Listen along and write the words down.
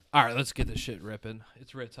All right, let's get this shit ripping.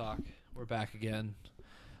 It's Rit Talk. We're back again.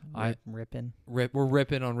 Ripping. We're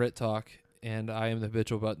ripping on Rit Talk, and I am the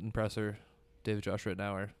habitual button presser, David Josh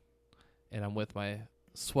Rittenauer, and I'm with my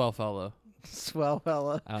swell fellow. Swell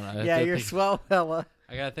fella. I don't know. Yeah, you're swell fella.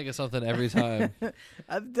 I gotta think of something every time.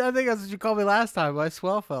 I think that's what you called me last time, my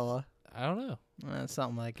swell fella. I don't know.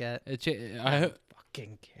 Something like that. I don't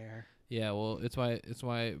fucking care. Yeah, well, it's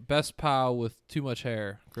my best pal with too much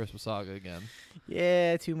hair, Chris Wasaga again.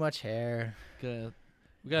 Yeah, too much hair.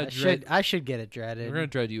 I should get it dreaded. We're gonna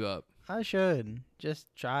dread you up. I should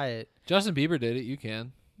just try it. Justin Bieber did it. You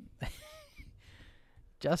can.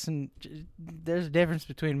 There's a difference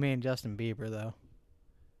between me and Justin Bieber, though.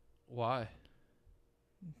 Why?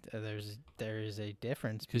 There is a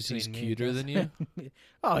difference because he's me cuter than you.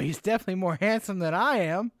 Oh, he's definitely more handsome than I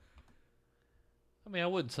am. I mean, I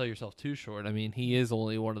wouldn't sell yourself too short. I mean, he is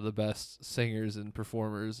only one of the best singers and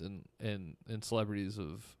performers and celebrities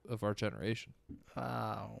of our generation.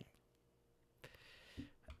 Wow.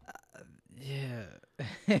 Yeah.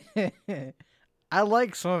 I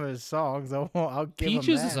like some of his songs. I'll give him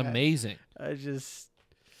Peaches that. is amazing.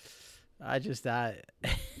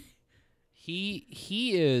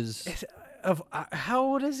 He is how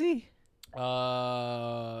old is he?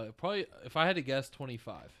 Probably, if I had to guess,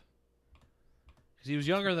 25. Because he was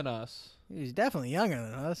younger than us. He's definitely younger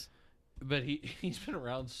than us. But he's been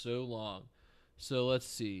around so long. So let's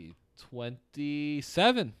see,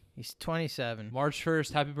 27. He's 27. March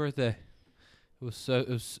 1st. Happy birthday. It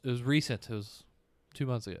was recent. It was 2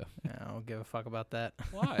 months ago. I don't give a fuck about that.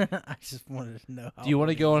 Why? I just wanted to know. Do you want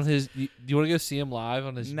to go on his? Do you want to go see him live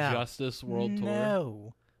on his No. Justice World Tour?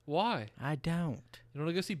 No, Why? I don't. You don't want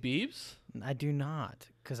to go see Biebs? I do not,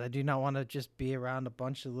 because I do not want to just be around a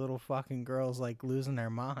bunch of little fucking girls like losing their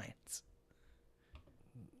minds.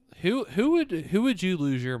 Who would you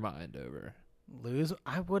lose your mind over?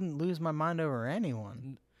 I wouldn't lose my mind over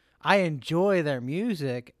anyone. I enjoy their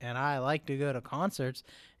music, and I like to go to concerts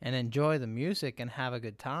and enjoy the music and have a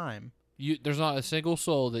good time. There's not a single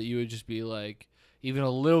soul that you would just be like, even a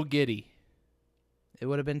little giddy. It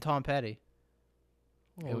would have been Tom Petty.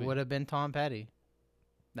 Oh, It would have been Tom Petty.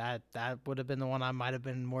 That would have been the one I might have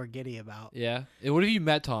been more giddy about. Yeah. What if you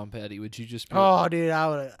met Tom Petty? Would you just be Oh, dude, I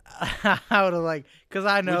would have like, because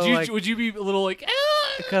I know, would you be a little like,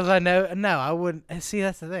 because I know, no, I wouldn't. See,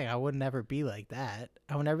 that's the thing. I would never be like that.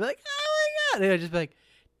 I would never be like, oh my God. I'd just be like,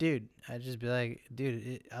 dude,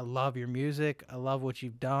 I love your music. I love what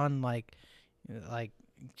you've done. Like,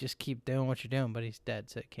 just keep doing what you're doing. But he's dead,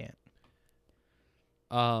 so it can't.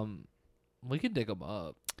 we could dig him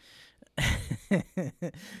up.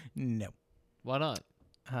 No. Why not?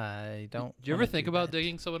 I don't. Do you ever think about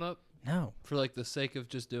digging someone up No. for like the sake of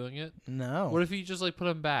just doing it? No. What if you just like put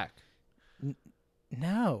him back?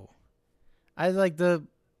 No. I like the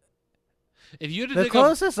If you had to The dig up,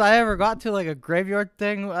 closest I ever got to like a graveyard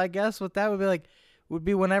thing, I guess, with that would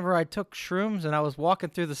be whenever I took shrooms and I was walking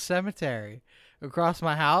through the cemetery across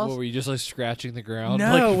my house. what, were you just like scratching the ground?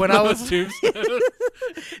 No, like, when I was tombstones?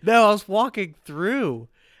 No, I was walking through,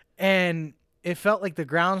 and it felt like the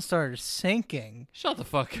ground started sinking. Shut the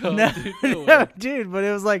fuck up, No, dude. no, way. dude, but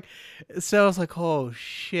it was like, so I was like, oh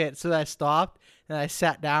shit. So I stopped and I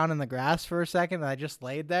sat down in the grass for a second and I just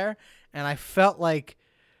laid there and I felt like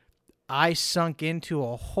I sunk into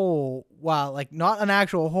a hole. Wow, like not an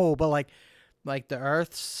actual hole, but like the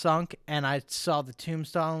earth sunk and I saw the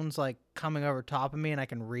tombstones like coming over top of me and I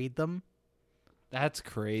can read them. That's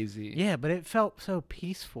crazy. Yeah, but it felt so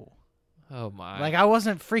peaceful. Oh my. Like I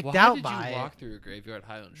wasn't freaked Why out did by you it. walk through a graveyard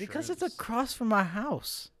high on Because shrooms? it's across from my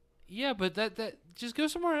house. Yeah, but that just go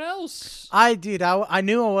somewhere else. I knew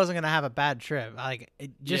I wasn't gonna have a bad trip. Like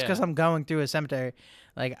just because Yeah. I'm going through a cemetery,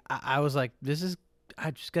 like I was like,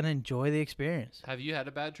 I'm just gonna enjoy the experience. Have you had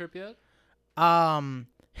a bad trip yet?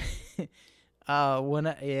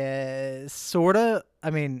 Sorta. I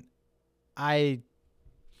mean, I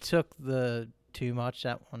took the too much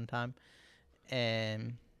that one time,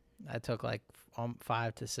 and I took like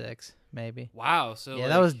 5 to 6 maybe. Wow. So Yeah, like,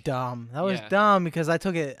 that was dumb. That was Yeah. dumb because I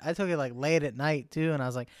took it like late at night too, and I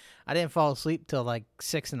was like, I didn't fall asleep till like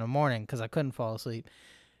 6 a.m. because I couldn't fall asleep.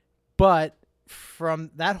 But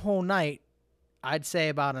from that whole night, I'd say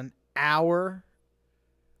about an hour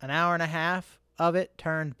and a half of it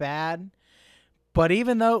turned bad. But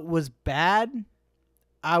even though it was bad,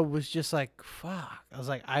 I was just like, fuck. I was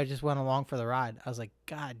like, I just went along for the ride. I was like,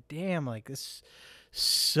 God damn, like this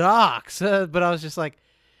sucks. But I was just like,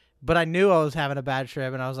 but I knew I was having a bad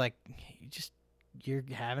trip, and I was like, you're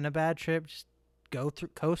having a bad trip. Just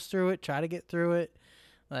coast through it, try to get through it.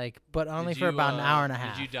 Like, but only for about an hour and a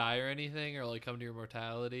half. Did you die or anything, or like come to your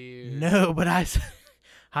mortality? Or? No, but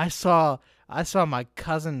I saw my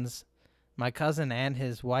cousin and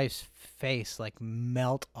his wife's face like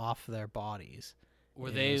melt off their bodies. Were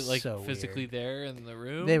It they was like so physically weird. there in the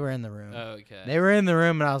room? They were in the room. Oh, okay. They were in the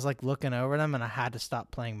room, and I was like looking over them, and I had to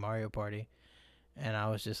stop playing Mario Party, and I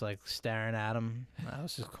was just like staring at them. I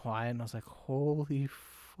was just quiet, and I was like, "Holy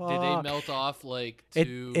fuck!" Did they melt off like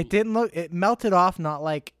to? It didn't look. It melted off, not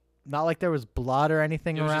like there was blood or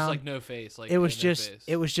anything It was around. just like no face. Like it was no just face.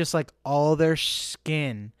 it was just like all their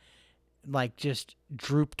skin, like just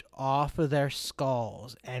drooped off of their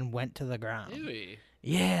skulls and went to the ground. Ewy.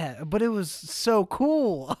 Yeah, but it was so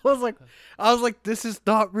cool. I was like, this is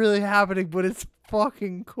not really happening, but it's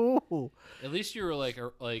fucking cool. At least you were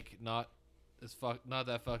like not not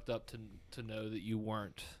that fucked up to know that you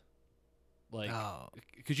weren't. Like,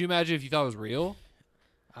 could you imagine if you thought it was real?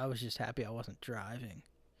 I was just happy I wasn't driving.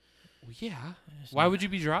 Well, yeah. Why would you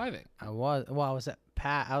be driving? I was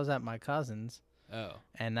at my cousin's. Oh.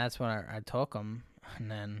 And that's when I took him, and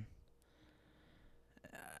then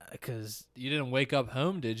because You didn't wake up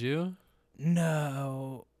home, did you?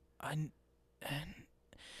 no,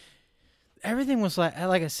 everything was like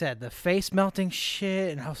I said, the face melting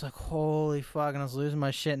shit, and I was like, holy fuck, and I was losing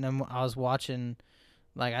my shit, and then I was watching,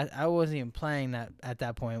 like I wasn't even playing that at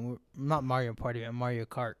that point, not Mario Party, but Mario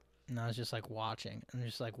Kart, and I was just like watching,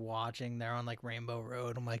 they're on like Rainbow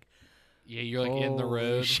Road, I'm like, Yeah, you're like in the holy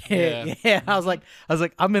road. shit. Yeah. I was like,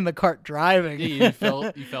 I'm in the cart driving. Yeah, you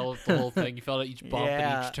felt the whole thing. You felt at each bump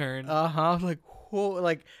and each turn. I was like, whoa,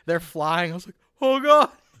 like they're flying. I was like, oh god.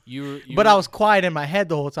 But I was quiet in my head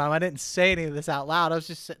the whole time. I didn't say any of this out loud. I was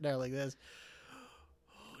just sitting there like this.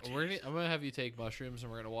 I'm gonna have you take mushrooms,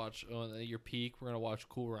 and we're gonna watch on your peak. We're gonna watch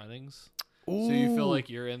Cool Runnings, Ooh. so you feel like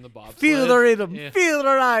you're in the bobsled. Feel the rhythm. Yeah. Feel the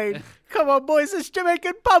ride. Come on, boys. It's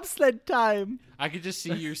Jamaican bobsled time. I could just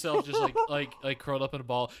see yourself just like curled up in a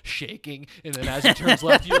ball, shaking, and then as it turns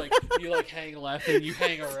left, you hang left and you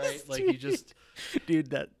hang right, like you just. Dude,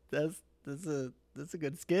 that's a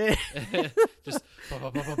good skit. Just.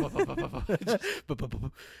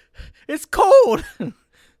 It's cold.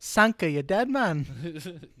 Sanka, you dead man.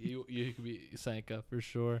 you could be Sanka for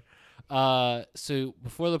sure. So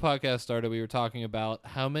before the podcast started, we were talking about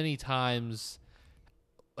how many times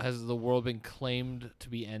has the world been claimed to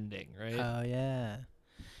be ending, right? Oh yeah.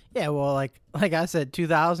 Yeah, well, like I said,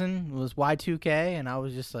 2000 was Y2K, and I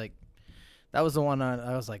was just like, that was the one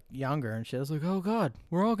I was like younger and shit. I was like, oh god,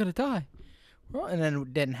 we're all gonna die. And then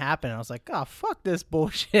it didn't happen. I was like, oh fuck this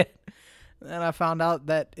bullshit. And then I found out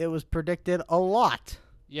that it was predicted a lot.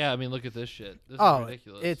 Yeah, I mean, look at this shit. This is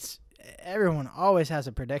ridiculous. Everyone always has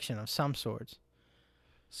a prediction of some sorts.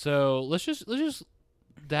 So let's just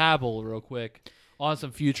dabble real quick on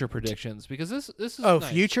some future predictions, because this is nice.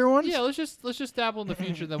 Future ones? Yeah, let's just dabble in the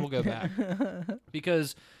future, then we'll go back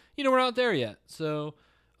because we're not there yet. So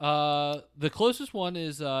the closest one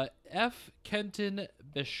is F. Kenton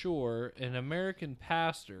Beshore, an American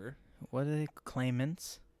pastor. What are they,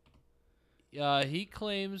 claimants? He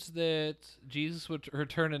claims that Jesus would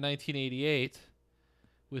return in 1988,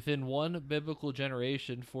 within one biblical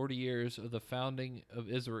generation, 40 years of the founding of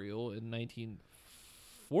Israel in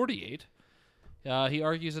 1948. He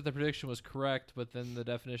argues that the prediction was correct, but then the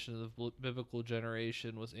definition of the biblical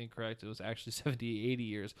generation was incorrect. It was actually 70, 80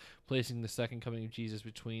 years, placing the second coming of Jesus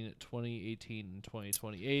between 2018 and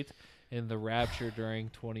 2028, and the rapture during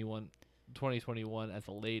 2021 at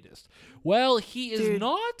the latest. Well, he is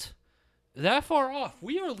not that far off.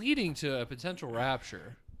 We are leading to a potential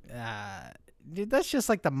rapture. Dude, that's just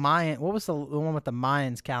like the Mayan. What was the one with the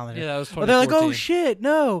Mayans calendar? Yeah, that was 2014. They're like, oh shit,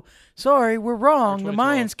 no, sorry, we're wrong. The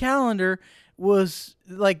Mayans calendar was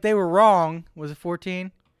like, they were wrong. Was it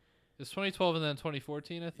 14? It's 2012 and then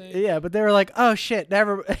 2014, I think. Yeah, but they were like, oh shit,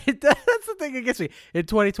 never. That's the thing that gets me. In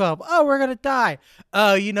 2012, oh, we're gonna die.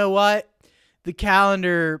 Oh, you know what? The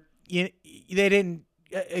calendar, they didn't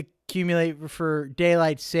accumulate for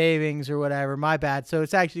daylight savings or whatever. My bad. So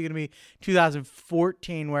it's actually gonna be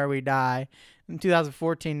 2014 where we die. In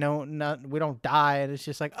 2014, we don't die, and it's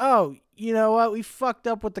just like, oh, you know what? We fucked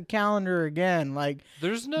up with the calendar again. Like,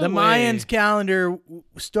 there's no the way. Mayans calendar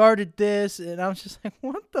started this, and I was just like,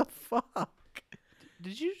 what the fuck?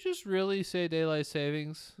 Did you just really say daylight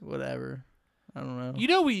savings? Whatever. I don't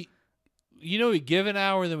know. We give an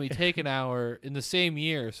hour, then we take an hour in the same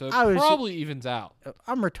year, so it probably evens out.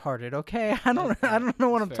 I'm retarded, okay? I don't know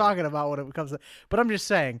what I'm talking about when it comes to, but I'm just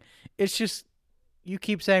saying, it's just, you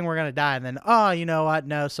keep saying we're gonna die, and then, oh, you know what?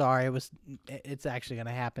 No, sorry, it's actually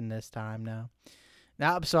gonna happen this time. No,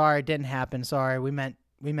 I'm sorry, it didn't happen. Sorry, we meant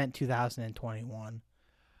 2021.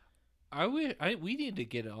 We need to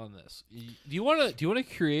get on this. Do you want to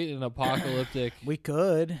create an apocalyptic? We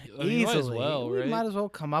could I mean, easily. you might as well, We right? might as well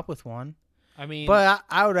come up with one. I mean, But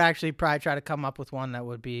I would actually probably try to come up with one that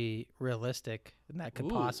would be realistic and that could Ooh.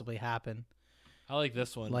 possibly happen, I like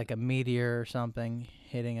this one. like a meteor or something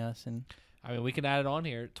hitting us. And I mean, we can add it on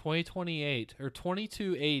here. 2028 or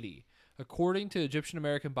 2280. According to Egyptian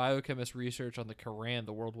American biochemist research on the Quran,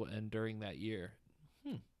 the world will end during that year.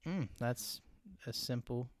 that's a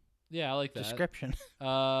simple Yeah, I like that. description.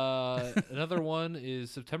 Another one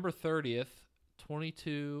is September 30th,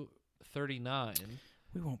 2239.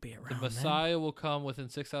 We won't be around. The Messiah will come within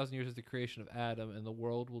 6,000 years of the creation of Adam, and the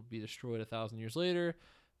world will be destroyed 1,000 years later.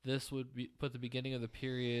 This would put the beginning of the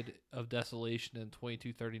period of desolation in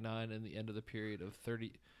 2239 and the end of the period of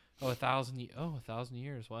 1,000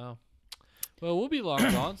 years. Wow. Well, we'll be long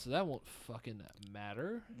gone, so that won't fucking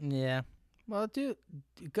matter. Then. Yeah. Well,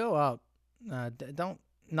 go up. Don't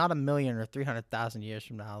not 1,000,000 or 300,000 years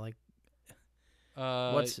from now. Like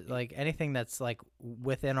what's like anything that's like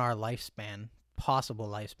within our lifespan. Possible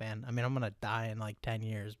lifespan. I mean, I'm gonna die in like 10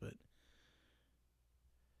 years, but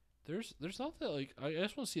there's not that like I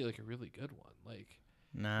just want to see like a really good one. Like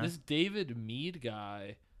nah. this David Meade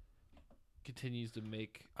guy continues to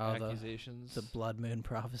make accusations. The Blood Moon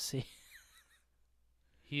prophecy.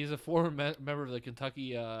 He's a former member of the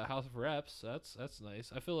Kentucky House of Reps. That's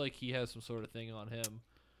nice. I feel like he has some sort of thing on him,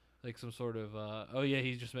 like some sort of.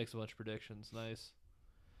 He just makes a bunch of predictions. Nice.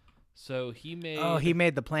 So he made. He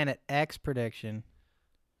made the Planet X prediction.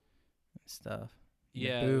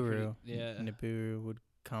 Yeah. Nibiru. Yeah. Nibiru would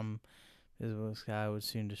come. Visible sky would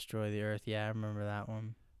soon destroy the earth. Yeah, I remember that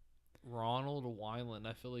one. Ronald Wineland.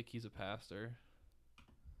 I feel like he's a pastor.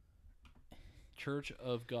 Church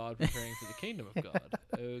of God preparing for the kingdom of God.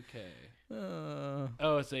 Okay.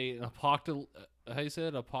 It's an how you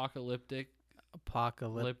said apocalyptic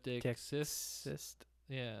cyst.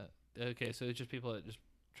 Yeah. Okay, so it's just people that just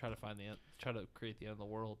try to create the end of the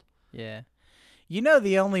world. Yeah. You know,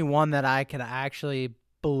 the only one that I can actually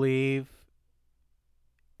believe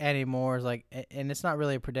anymore is like, and it's not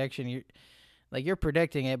really a prediction. You're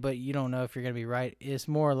predicting it, but you don't know if you're gonna be right. It's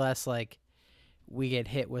more or less like we get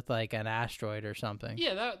hit with like an asteroid or something.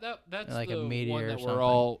 Yeah, that's like the a meteor one or that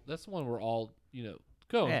something. That's the one we're all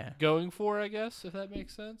going for, I guess, if that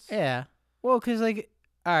makes sense. Yeah. Well, because like,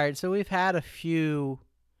 all right, so we've had a few.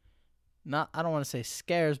 I don't want to say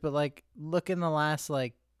scares, but like look in the last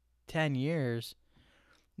like 10 years.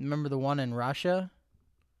 Remember the one in Russia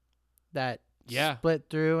that split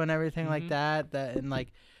through and everything like that? And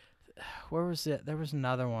like, where was it? There was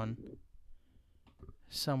another one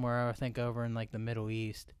somewhere, I think, over in like the Middle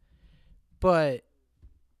East. But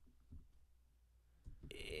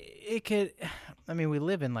it could. I mean, we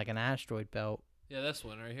live in like an asteroid belt. Yeah, this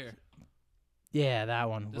one right here. Yeah, that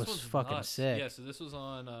one was fucking nuts. sick. Yeah, so this was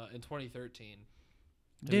on in 2013.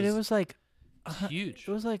 Dude, it was like huge.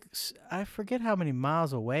 It was like, I forget how many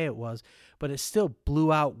miles away it was, but it still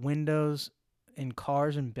blew out windows in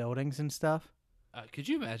cars and buildings and stuff. Could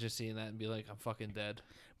you imagine seeing that and be like, I'm fucking dead?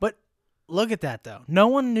 But look at that though. No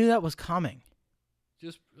one knew that was coming.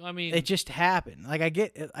 It just happened. Like I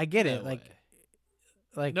get it.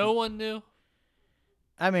 Like no one knew.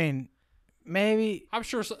 I mean, maybe. I'm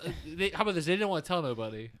sure. How about this? They didn't want to tell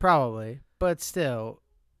nobody. Probably, but still,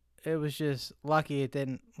 it was just lucky it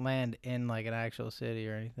didn't land in like an actual city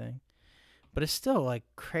or anything. But it's still like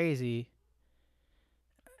crazy.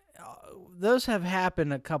 Those have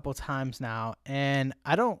happened a couple times now, and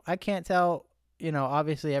I can't tell. You know,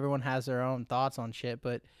 obviously everyone has their own thoughts on shit,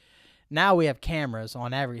 but now we have cameras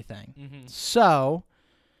on everything. Mm-hmm. So,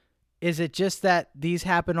 is it just that these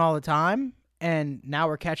happen all the time, and now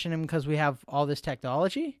we're catching them because we have all this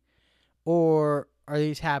technology, or are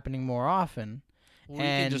these happening more often? Well, we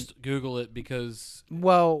can just Google it because.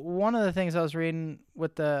 Well, one of the things I was reading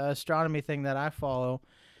with the astronomy thing that I follow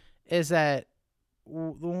is that the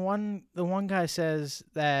one guy says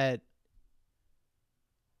that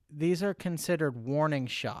these are considered warning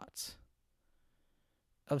shots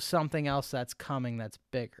of something else that's coming that's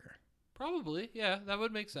bigger. Probably, yeah, that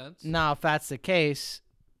would make sense. Now, if that's the case,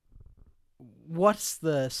 what's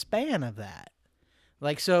the span of that?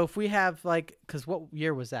 Like, so if we have, like, because what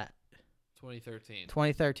year was that? 2013.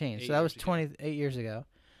 2013. So that was 28 years ago.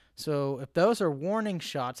 So if those are warning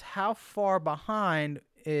shots, how far behind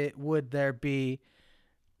would there be,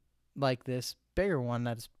 like, this bigger one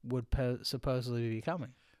that would supposedly be coming?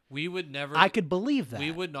 We would never. I could believe that.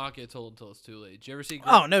 We would not get told until it's too late. Did you ever see?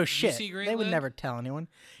 Oh no shit! Did you see Greenland? They would never tell anyone.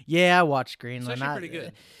 Yeah, I watched Greenland. It's actually pretty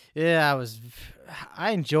good. Yeah,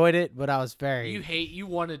 I enjoyed it, but I was very. You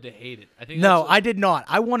wanted to hate it. I think. No, I did not.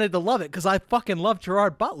 I wanted to love it because I fucking love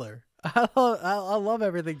Gerard Butler. I love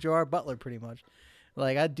everything Gerard Butler pretty much.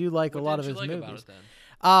 Like I do like What a lot didn't of you his like movies. about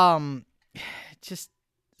it then? Just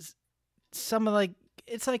some of like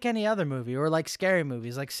it's like any other movie or like scary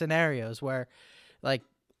movies, like scenarios where like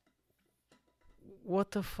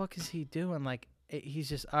what the fuck is he doing? Like he's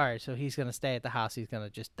just all right. So he's gonna stay at the house. He's gonna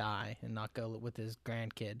just die and not go with his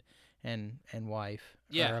grandkid and wife.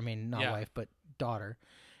 Yeah. Or, I mean, not Yeah. wife, but daughter.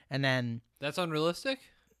 And then That's unrealistic.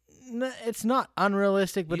 it's not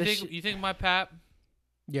unrealistic, but You think my pap?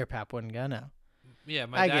 your pap wouldn't go no. Yeah,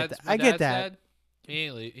 I get dad's. that. My I get dad's that. dad,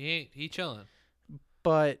 he chilling.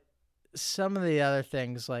 But some of the other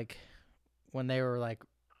things, like when they were like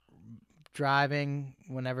driving,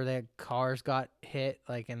 whenever their cars got hit,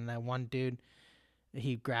 like and that one dude,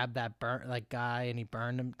 he grabbed that guy and he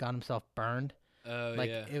burned him, got himself burned. Oh Like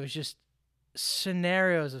yeah. it was just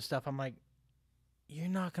scenarios of stuff. I'm like, you're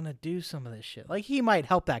not gonna do some of this shit. Like he might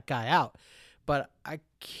help that guy out, but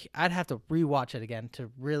I'd have to rewatch it again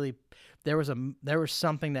to really. There was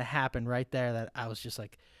something that happened right there that I was just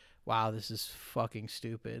like, wow, this is fucking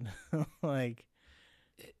stupid. Like,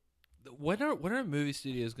 When are movie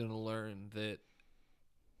studios gonna learn that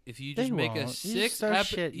if you They just make a won't. You just throw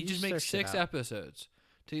shit- you you just just make throw shit 6 out. episodes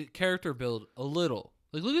to character build a little.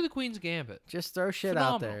 Like look at the Queen's Gambit. just throw shit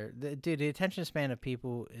out Phenomenal. there. Dude, the attention span of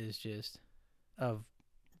people is just of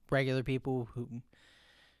regular people who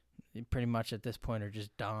pretty much at this point are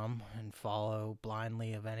just dumb and follow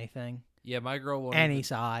blindly of anything. Yeah, my girl won't. Any Even,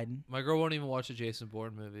 side. my girl won't even watch the Jason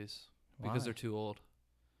Bourne movies because Why? they're too old.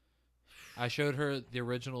 I showed her the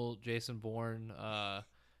original Jason Bourne,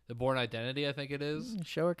 the Bourne Identity, I think it is.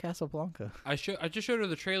 Show her Casablanca. I just showed her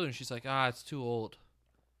the trailer and she's like, it's too old.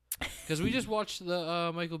 Because we just watched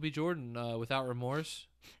the Michael B. Jordan Without Remorse,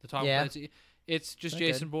 the Tom Yeah. Clancy. It's just Not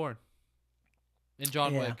Jason Bourne and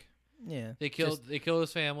John Yeah. Wick. Yeah. They kill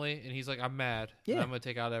his family, and he's like, I'm mad. And Yeah. I'm gonna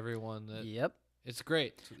take out everyone. Yep. It's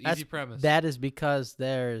great. It's an That's- easy premise. That is because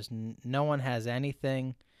no one has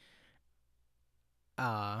anything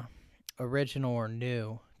original or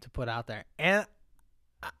new to put out there. And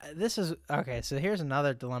this is okay, so here's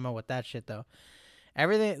another dilemma with that shit though.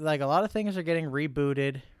 Everything, like a lot of things are getting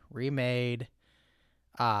rebooted, remade.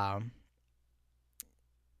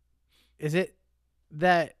 Is it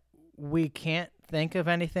that we can't think of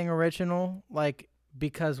anything original like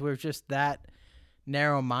because we're just that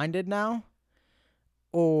narrow-minded now?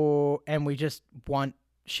 And we just want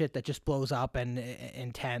shit that just blows up and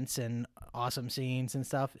intense and awesome scenes and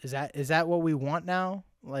stuff. Is that what we want now?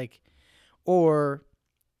 Like, or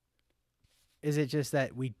is it just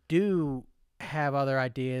that we do have other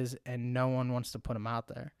ideas and no one wants to put them out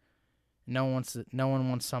there? No one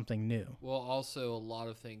wants something new. well, also a lot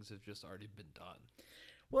of things have just already been done.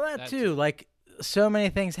 Well, that That too. too. Like, so many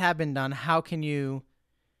things have been done. How can you,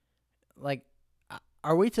 like,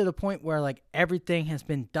 are we to the point where like everything has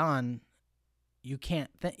been done? You can't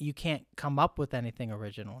come up with anything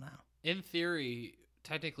original now. In theory,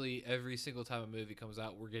 technically, every single time a movie comes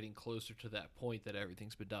out, we're getting closer to that point that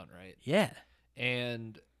everything's been done, right? Yeah,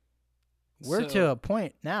 And we're to a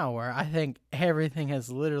point now where I think everything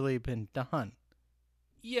has literally been done.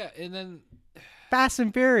 yeah, and then Fast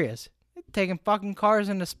and Furious, taking fucking cars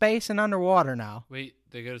into space and underwater now. wait,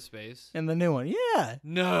 they go to space? In the new one, yeah.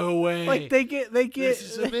 No way! Like they get. This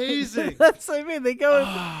is amazing. That's what I mean. They go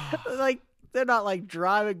like they're not like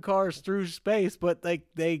driving cars through space, but like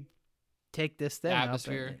they take this thing up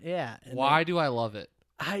Atmosphere. and- yeah. and Why do I love it?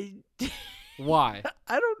 I Why?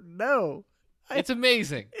 I don't know. It's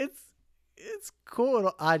amazing. It's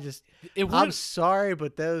cool. I'm would- sorry,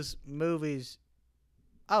 but those movies,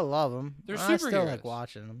 I love them. They're I still like superheroes.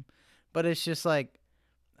 watching them, but it's just like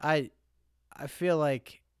I feel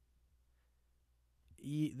like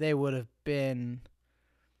they would have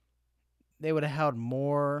held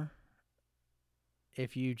more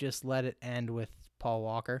if you just let it end with Paul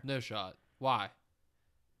Walker. No shot. Why?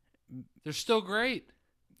 They're still great.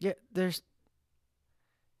 Yeah, there's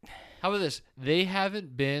How about this? They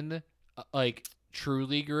haven't been like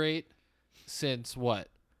truly great since what?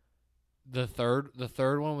 The third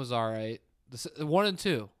one was all right. The 1 and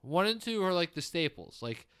 2. 1 and 2 are like the staples.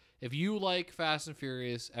 Like if you like Fast and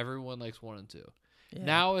Furious, everyone likes 1 and 2. yeah,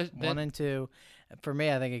 Now 1 and 2. For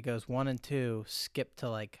me, I think it goes 1 and 2, skip to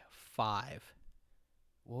like 5.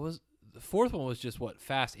 what was the fourth one was just what?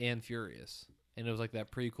 Fast and Furious. And it was like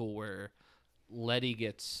that prequel where Letty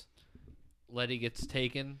gets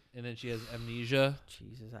taken and then she has amnesia.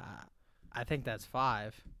 Jesus, I think that's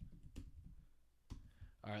 5.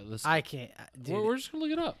 All right, let's I can't. Dude, we're just going to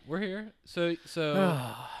look it up. We're here. So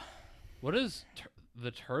what is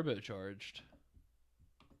the turbocharged?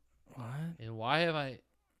 what? And why have I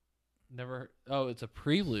never? Oh, it's a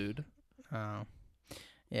prelude. Oh.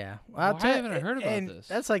 Yeah. Well, Why haven't I heard about this?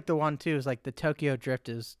 That's like the one too. Is like the Tokyo Drift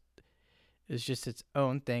is just its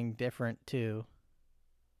own thing, different too.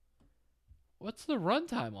 What's the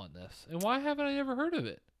runtime on this? And why haven't I ever heard of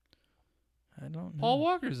it? I don't know. Paul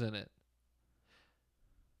Walker's in it.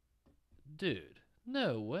 Dude,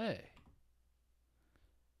 no way.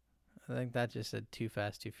 I think that just said Too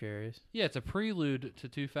Fast, Too Furious. Yeah, it's a prelude to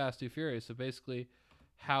Too Fast, Too Furious. So basically,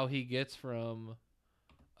 how he gets from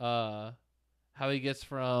L.A.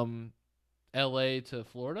 to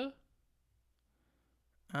Florida.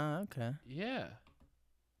 Oh, okay. Yeah.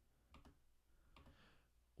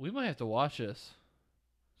 We might have to watch this,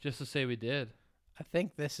 just to say we did. I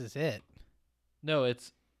think this is it. No,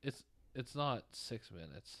 it's not 6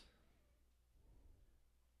 minutes.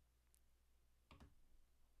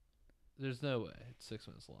 There's no way it's 6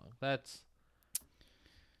 minutes long. That's.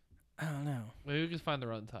 I don't know. Maybe we can find the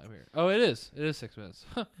runtime here. Oh, it is. It is 6 minutes.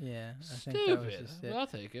 Yeah. I Stupid. think that was just it. I'll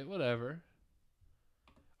take it. Whatever.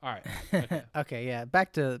 All right. Okay. Okay. Yeah.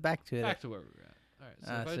 Back to it. Back to where we were at. All right.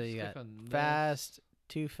 So, if I so just you click got on Fast,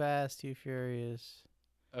 Too Furious.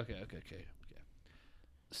 Okay.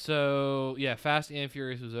 So yeah, Fast and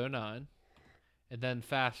Furious was 09, and then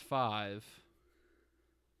Fast 5.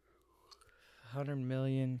 100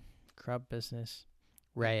 million. Crub Business.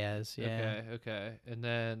 Reyes. Yeah. Okay. And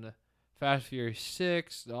then Fast Furious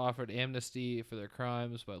 6 offered amnesty for their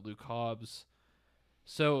crimes by Luke Hobbs.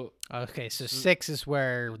 So Okay. So 6 is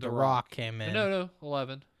where The Rock came in. No,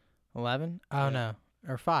 11. 11? Oh Yeah. no.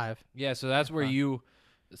 Or 5. Yeah. So that's where Fine. you.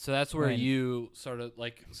 So that's where Wait. you started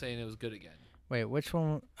like saying it was good again. Wait, which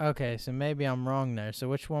one? Okay, so maybe I'm wrong there. So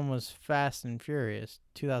which one was Fast and Furious?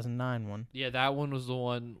 2009 one. Yeah, that one was the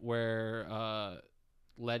one where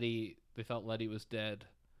Letty. They thought Letty was dead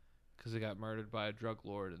because he got murdered by a drug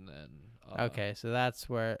lord, and then. Okay, so that's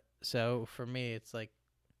where. So for me, it's like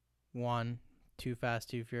 1, Too Fast,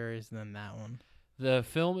 Too Furious, and then that one. The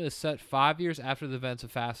film is set 5 years after the events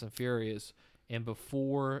of Fast and Furious and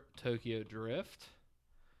before Tokyo Drift.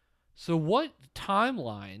 So what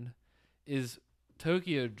timeline is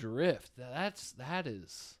Tokyo Drift? That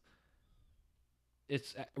is.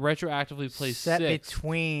 It's retroactively placed set 6th.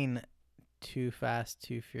 between Too Fast,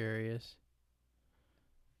 Too Furious.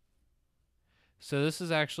 So this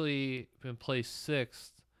has actually been placed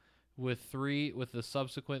 6th with the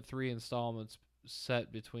subsequent 3 installments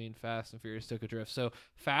set between Fast and Furious Tokyo Drift. So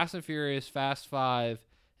Fast and Furious, Fast 5,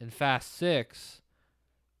 and Fast 6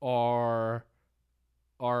 are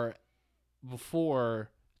before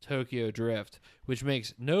Tokyo Drift, which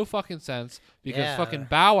makes no fucking sense because fucking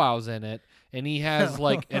Bow Wow's in it, and he has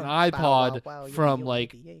like an iPod from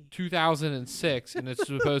like 2006, and it's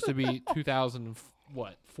supposed to be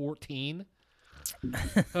 2014.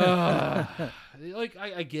 Like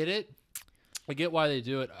I get it, I get why they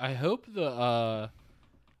do it. I hope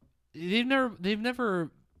they've never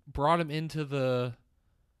brought him into the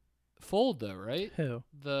fold though, right? Who?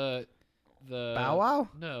 The Bow Wow?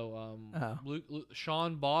 No, Oh.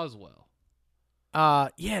 Sean Boswell.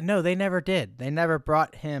 Yeah, no, they never did. They never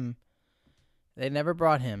brought him.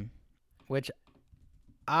 Which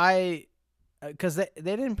because they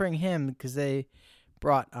didn't bring him because they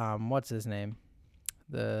brought what's his name,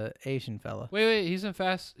 the Asian fella. Wait, he's in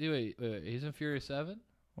Fast. Wait, he's in Furious 7.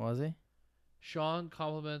 Was he? Sean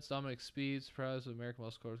compliments Dominic's speed, surprise of American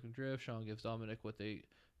muscle cars can drift. Sean gives Dominic what they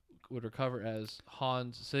would recover as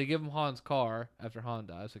Han's. So they give him Han's car after Han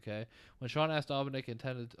dies, okay? When Sean asks Dominic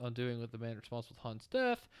intended on doing with the man responsible for Han's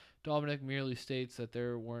death, Dominic merely states that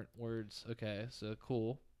there weren't words. Okay, so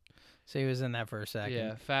cool. So he was in that for a second.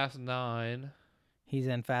 Yeah, Fast 9. He's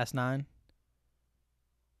in Fast 9?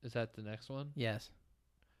 Is that the next one? Yes.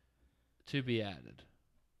 To be added.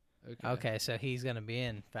 Okay, so he's going to be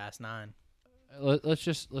in Fast 9. Let's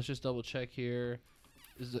just double check here.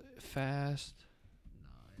 Is it Fast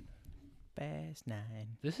 9? Fast 9.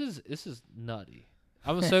 This is nutty.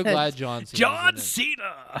 I'm so glad John Cena. John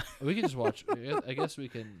Cena. We can just watch. I guess we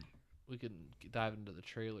can dive into the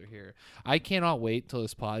trailer here. I cannot wait till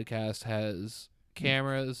this podcast has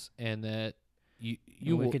cameras and that you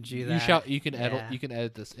could do that. You can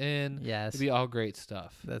edit this in. Yes. It'll be all great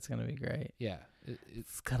stuff. That's going to be great. Yeah.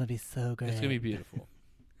 It's going to be so great. It's going to be beautiful.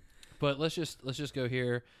 But let's just go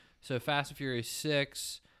here. So Fast and Furious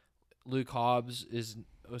 6, Luke Hobbs is.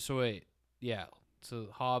 So wait, yeah. So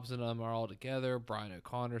Hobbs and them are all together. Brian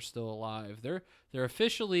O'Connor's still alive. They're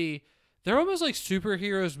almost like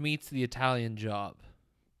superheroes meets the Italian Job.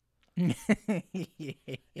 And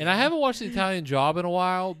I haven't watched the Italian Job in a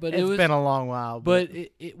while, but it's been a long while. But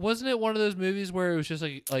it wasn't it one of those movies where it was just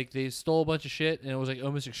like they stole a bunch of shit and it was like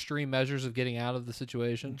almost extreme measures of getting out of the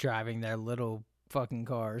situation. Driving their little fucking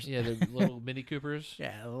cars. Yeah, the little Mini Coopers.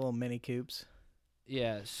 Yeah, the little Mini Coupes.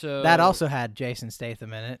 Yeah, so That also had Jason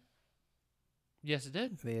Statham in it. yes, it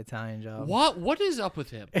did. The Italian Job. What is up with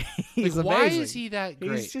him? He's Like, why amazing. is he that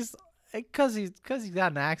great? He's just because he's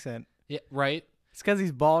got an accent. Yeah, right. It's because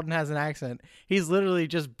he's bald and has an accent. He's literally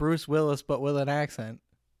just Bruce Willis, but with an accent.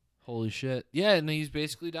 Holy shit. Yeah, and he's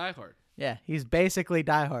basically Die Hard. Yeah, he's basically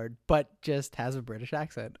Die Hard, but just has a British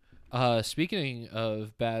accent. Speaking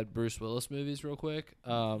of bad Bruce Willis movies, real quick.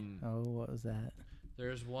 Oh, what was that?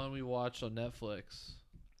 There's one we watched on Netflix.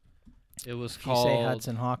 It was If called. you say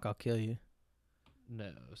Hudson Hawk, I'll kill you. No,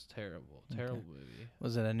 it was terrible. Terrible movie.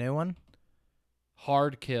 Was it a new one?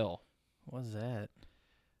 Hard Kill. What was that?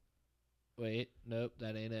 Wait, nope,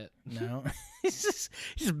 that ain't it. No, he's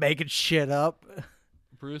just making shit up.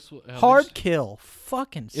 Bruce. Hard Kill,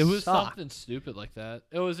 fucking. It was sucked. something stupid like that.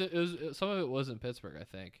 It was. Some of it was in Pittsburgh, I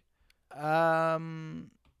think.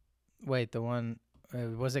 Wait, the one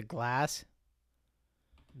was it Glass?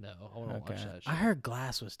 No, I want to watch that. Shit. I heard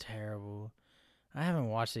Glass was terrible. I haven't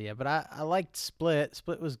watched it yet, but I liked Split.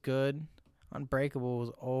 Split was good. Unbreakable was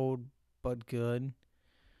old but good.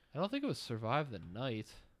 I don't think it was Survive the Night.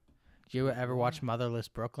 Did you ever watch Motherless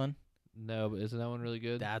Brooklyn? No, but isn't that one really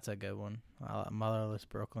good? That's a good one. Motherless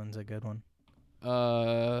Brooklyn's a good one.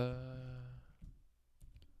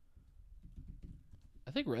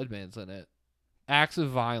 I think Redman's in it. Acts of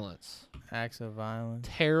Violence. Acts of Violence.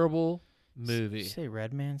 Terrible movie. Did you say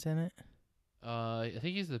Redman's in it? I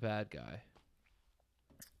think he's the bad guy.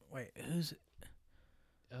 Wait, who's?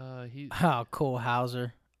 He. Oh, Cole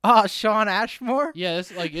Hauser. Oh, Sean Ashmore. Yeah,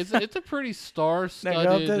 it's a pretty No,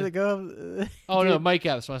 star-studded. go. Oh no, Mike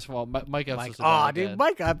Epps. My fault. Mike Epps. Was the Oh, bad dude, guy.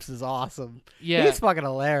 Mike Epps is awesome. Yeah, He's fucking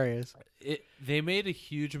hilarious. They made a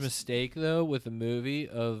huge mistake though with the movie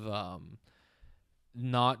of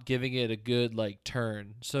not giving it a good like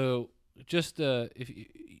turn. So just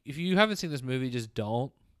if you haven't seen this movie, just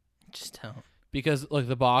don't. Just don't. Because like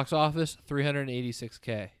the box office,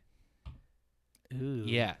 $386K. Ooh.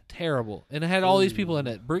 Yeah, terrible. And it had all these people in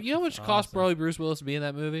it. You know how much it cost Awesome. probably Bruce Willis to be in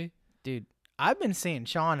that movie? Dude, I've been seeing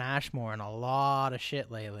Sean Ashmore in a lot of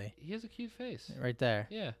shit lately. He has a cute face. Right there.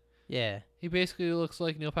 Yeah. Yeah. He basically looks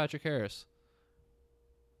like Neil Patrick Harris.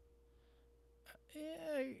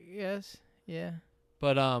 Yeah, yes. Yeah.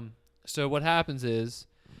 But so what happens is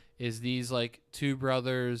these like two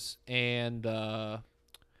brothers and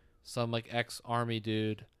some like ex-army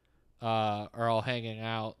dude are all hanging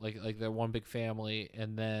out like they're one big family,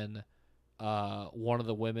 and then one of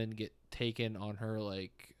the women get taken on her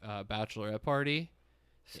like bachelorette party.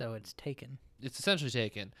 So it's taken. It's essentially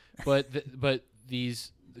taken, but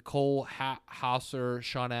these Cole Hauser,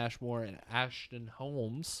 Sean Ashmore, and Ashton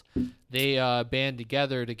Holmes, they band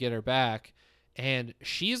together to get her back, and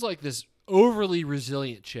she's like this overly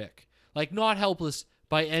resilient chick, like not helpless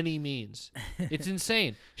by any means. It's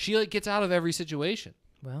insane. She like gets out of every situation.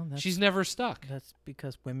 Well, She's never stuck. that's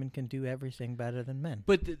because women can do everything better than men.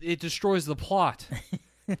 But it destroys the plot.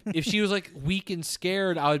 If she was like weak and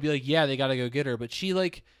scared, I would be like, yeah, they got to go get her. But she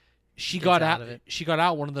got out out. of it. She got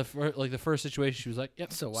out one of the the first situation. She was like,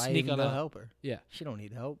 yep. So why sneak even on go out. help her? Yeah. She don't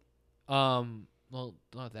need help. Well,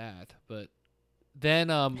 not that, but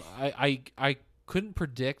then I couldn't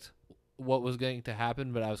predict what was going to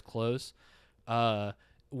happen, but I was close.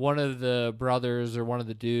 One of the brothers or one of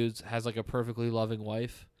the dudes has like a perfectly loving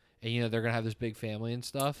wife, and they're gonna have this big family and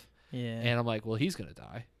stuff. Yeah. And I'm like, well, he's gonna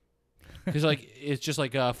die, because like it's just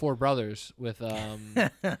like four brothers with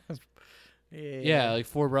yeah, like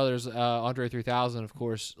four brothers. Andre 3000, of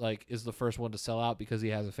course, like is the first one to sell out because he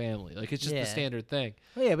has a family. Like it's just Yeah. the standard thing.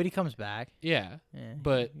 Well, yeah, but he comes back. Yeah, Yeah.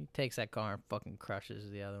 but he takes that car and fucking crushes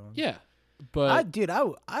the other one. yeah, but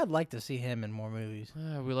I'd like to see him in more movies.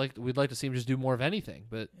 we'd like to see him just do more of anything.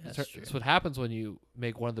 But That's it's true. what happens when you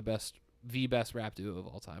make one of the best rap duo of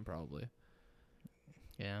all time, probably.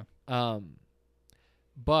 Yeah.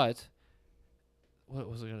 But what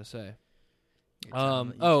was I gonna say? You're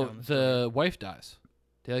telling the The wife dies.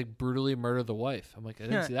 They like brutally murder the wife. I'm like, I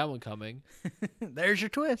didn't see that one coming. story. There's your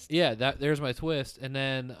twist. Yeah, there's my twist. And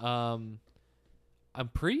then I'm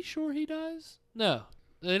pretty sure he dies. No,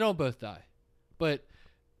 they don't both die. But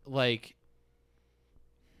like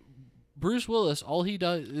Bruce Willis, all he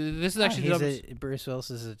does. This is actually the dumbest. Bruce Willis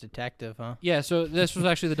is a detective, huh? Yeah, so this was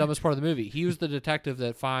actually the dumbest part of the movie. He was the detective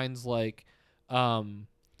that finds like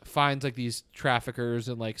these traffickers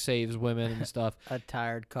and like saves women and stuff. A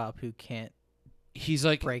tired cop who can't He's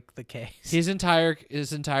like break the case. his entire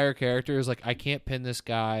character is like, I can't pin this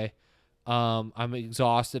guy. I'm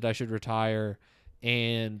exhausted. I should retire.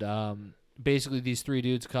 And basically these three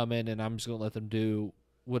dudes come in and I'm just gonna let them do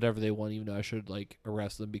whatever they want, even though I should like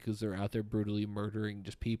arrest them because they're out there brutally murdering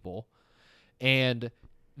just people. And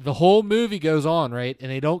the whole movie goes on, right? And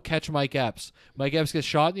they don't catch Mike Epps. Mike Epps gets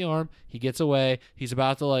shot in the arm. He gets away. He's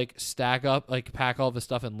about to like stack up, like pack all of his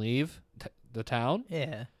stuff and leave the town.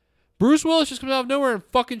 Yeah. Bruce Willis just comes out of nowhere and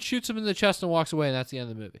fucking shoots him in the chest and walks away, and that's the end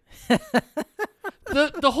of the movie.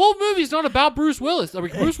 The whole movie's not about Bruce Willis. I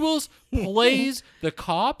mean, Bruce Willis plays the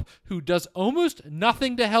cop who does almost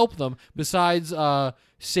nothing to help them besides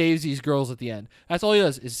saves these girls at the end. That's all he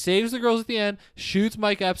does, is saves the girls at the end, shoots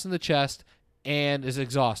Mike Epps in the chest, and is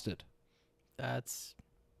exhausted.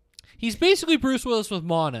 He's basically Bruce Willis with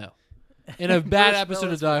mono in a bad episode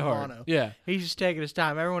Willis of Die with Hard. mono. Yeah. He's just taking his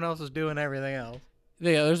time. Everyone else is doing everything else.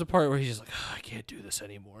 Yeah, there's a part where he's just like, oh, I can't do this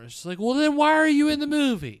anymore. It's just like, well, then why are you in the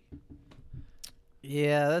movie?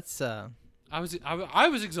 Yeah, that's I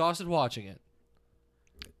was exhausted watching it.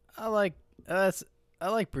 I like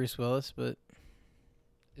Bruce Willis, but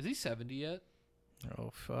Is he 70 yet?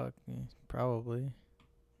 oh fuck, probably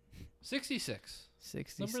 66.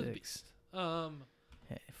 66. Number of the beast.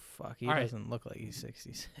 Hey, fuck, he All right. doesn't look like he's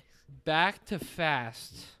 66. Back to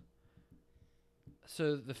Fast.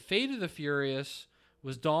 So the Fate of the Furious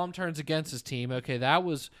was Dom turns against his team. Okay, that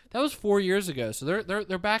was 4 years ago. So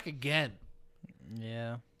they're back again.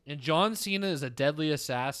 Yeah. And John Cena is a deadly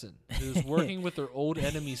assassin who's working with their old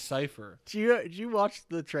enemy Cypher. Did you watch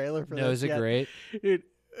the trailer for No, this is it yet? great? Dude,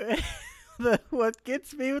 what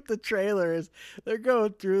gets me with the trailer is they're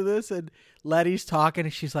going through this and Letty's talking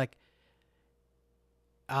and she's like,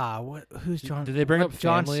 who's John? Did they bring what up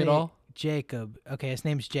John family at Cena- all? Jacob. Okay, his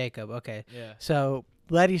name's Jacob. Okay. Yeah. So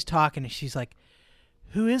Letty's talking and she's like,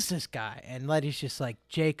 who is this guy? And Letty's just like,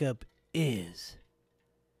 Jacob is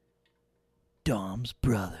Dom's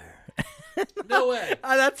brother. No way.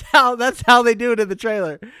 That's how they do it in the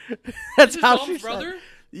trailer. That's Is how Dom's she's brother?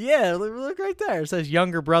 Yeah, look right there. It says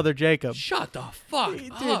younger brother Jacob. Shut the fuck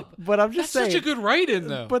Dude, up. but I'm just That's saying. such a good write-in,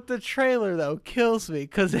 though. But the trailer though kills me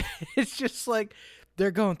because it's just like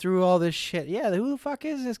they're going through all this shit. Yeah, who the fuck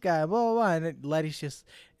is this guy? Blah blah blah. And Letty's just,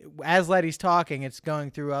 as Letty's talking, it's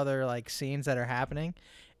going through other like scenes that are happening,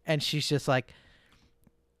 and she's just like,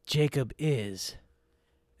 Jacob is,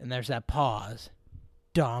 and there's that pause.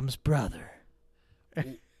 Dom's brother.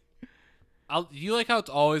 You like how it's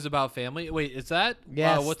always about family? Wait, is that?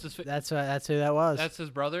 Yes, what's his? that's who that was. That's his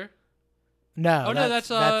brother. no. Oh no, that's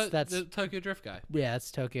that's the Tokyo Drift guy. yeah,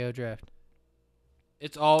 that's Tokyo Drift.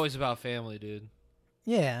 It's always about family, dude.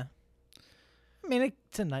 Yeah, I mean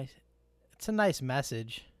it's a nice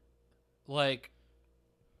message. Like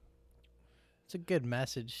It's a good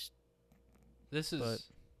message. this is But-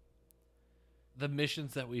 the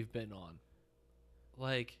missions that we've been on.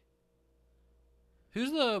 Like,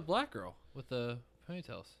 who's the black girl with the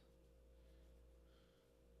ponytails?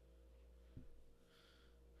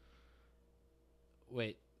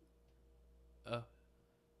 Wait.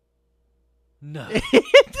 No.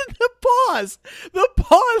 The pause. The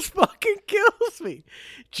pause fucking kills me.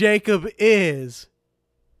 Jacob is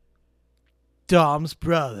Dom's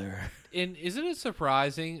brother. And isn't it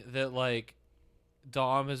surprising that like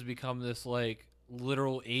Dom has become this like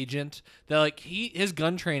literal agent that like his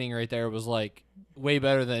gun training right there was like way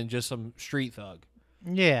better than just some street thug.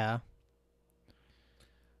 Yeah.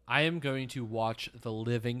 I am going to watch the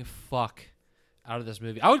living fuck out of this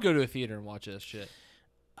movie. I would go to a theater and watch this shit.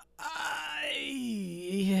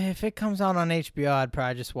 Yeah, if it comes out on HBO, I'd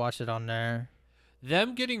probably just watch it on there.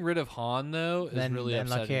 Them getting rid of Han though is Then- really then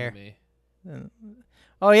look upsetting here. to me.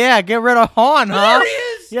 Oh yeah, get rid of Han, huh? There he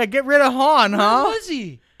is. Yeah, get rid of Han, Where huh? was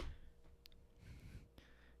he?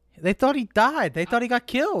 They thought he died. They thought he got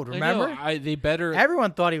killed. I know, Remember? they better.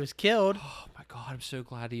 Everyone thought he was killed. Oh my god, I'm so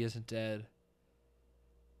glad he isn't dead.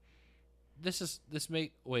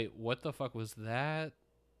 Wait, what the fuck was that?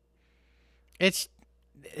 It's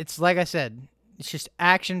like I said. It's just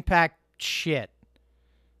action-packed shit.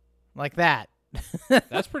 Like that.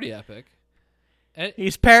 That's pretty epic. And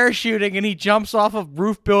He's parachuting and he jumps off a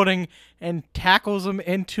roof building and tackles him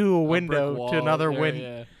into a brick window wall to another there, window.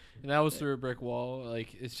 yeah. And that was through a brick wall.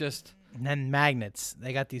 Like, it's just. And then magnets.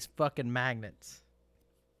 They got these fucking magnets.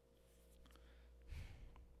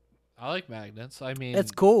 I like magnets. I mean,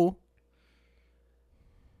 It's cool.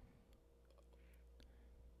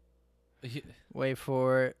 Wait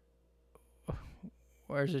for it.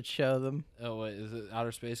 Where's it show them? Oh wait, is it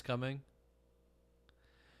Outer Space coming?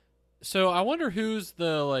 So I wonder who's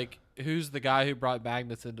the guy who brought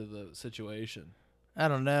magnets into the situation. I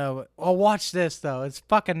don't know. Oh, watch this though. It's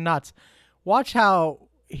fucking nuts. Watch how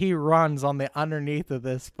he runs on the underneath of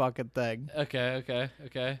this fucking thing.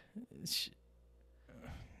 Okay.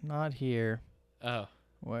 Not here. Oh,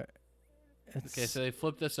 What? Okay, so they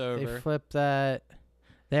flip this they over. flip that.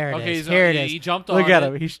 There it Okay, is. Here it yeah, is. he jumped on Look at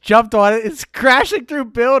it. him. He's jumped on it. It's crashing through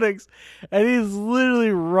buildings, and he's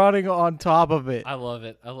literally running on top of it. I love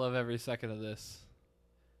it. I love every second of this.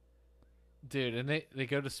 Dude, and they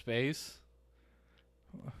go to space.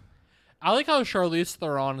 I like how Charlize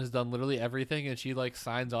Theron has done literally everything, and she like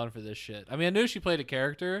signs on for this shit. I mean, I knew she played a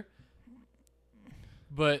character,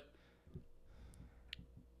 but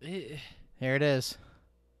Here it is.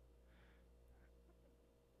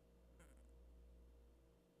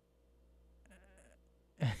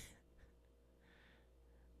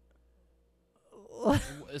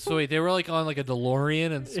 so wait, they were like on like a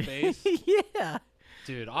DeLorean in space. Yeah.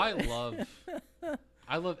 Dude, I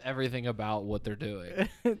love everything about what they're doing.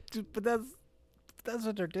 But that's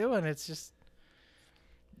what they're doing. It's just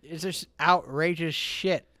outrageous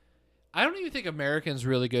shit. I don't even think Americans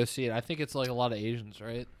really go see it. I think it's like a lot of Asians,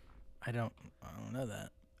 right? I don't know that.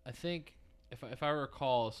 I think if I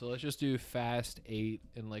recall, so let's just do Fast 8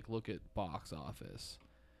 and like look at box office.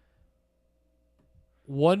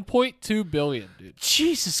 1.2 billion, dude.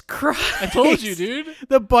 Jesus Christ! I told you, dude.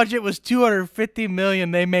 The budget was $250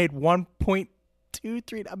 million. They made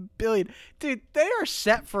 1.23 billion. Dude, they are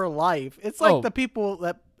set for life. It's like the people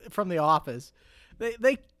that from The Office.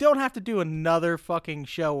 They don't have to do another fucking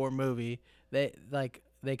show or movie. They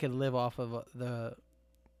could live off of the.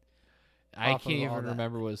 I can't even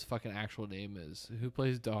remember what his fucking actual name is. Who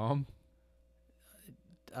plays Dom?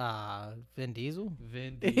 Vin Diesel.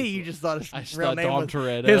 Vin Diesel. You just thought I his real name Dom was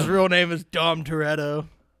Toretto. His real name is Dom Toretto.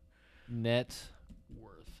 Net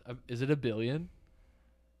worth. Is it $1 billion?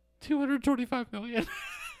 225 million.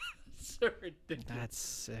 So ridiculous. That's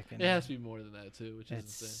sick. It has to be more than that too, which is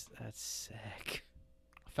insane. That's sick.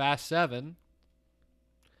 Fast 7.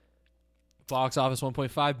 Box office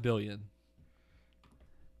 1.5 billion.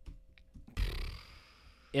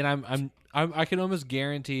 And I can almost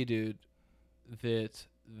guarantee, dude, that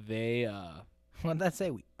they What did that say?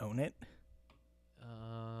 We own it.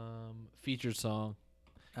 Featured song,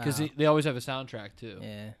 because they always have a soundtrack too.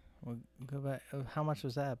 Yeah. We'll go back. How much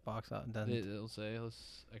was that box office? It'll say.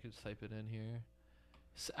 I could just type it in here.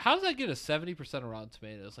 How does that get a 70% of Rotten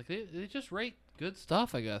Tomatoes? Like they just rate good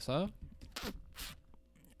stuff, I guess, huh?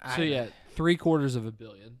 So yeah, $750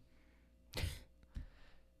 million.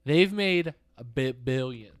 They've made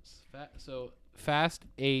billions. So Fast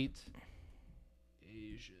 8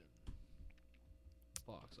 Asian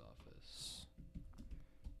box office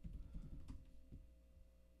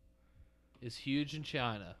is huge in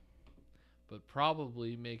China, but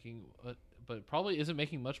probably isn't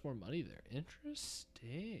making much more money there.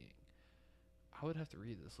 Interesting. I would have to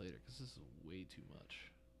read this later because this is way too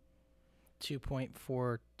much.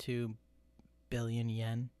 2.42 billion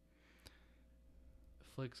yen.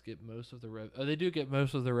 Flicks get most of the they do get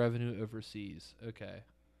most of the revenue overseas. Okay.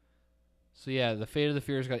 So yeah, The Fate of the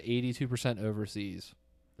Furious got 82% overseas.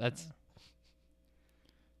 That's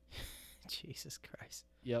Jesus Christ.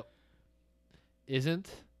 Yep. Isn't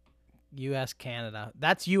U.S. Canada.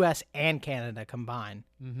 That's U.S. and Canada combined.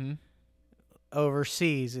 Mm-hmm.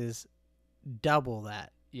 Overseas is double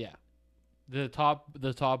that. Yeah. The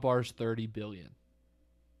top bar is 30 billion.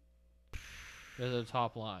 There's the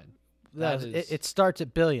top line. It starts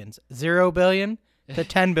at billions. 0 billion to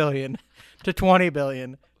 10 billion to 20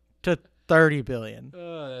 billion to 30 billion.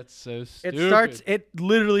 Oh, that's so stupid. It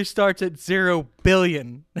literally starts at 0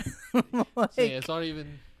 billion. It's not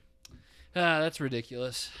even. That's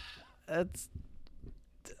ridiculous. It's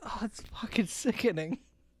fucking sickening.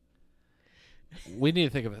 We need to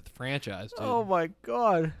think of a franchise, dude. Oh my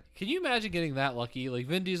god. Can you imagine getting that lucky? Like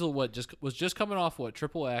Vin Diesel, was just coming off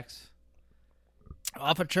Triple X.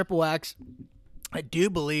 Off of Triple X, I do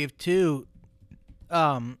believe too.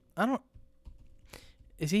 I don't.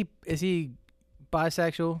 Is he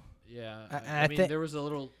bisexual? Yeah, I mean think there was a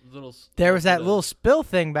little. There was that little spill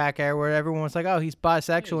thing back there where everyone was like, "Oh, he's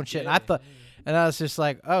bisexual and shit." And I thought, and I was just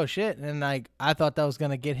like, "Oh shit!" And I thought that was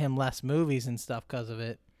gonna get him less movies and stuff because of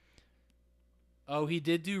it. Oh, he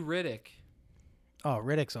did do Riddick. Oh,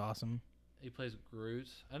 Riddick's awesome. He plays Groot.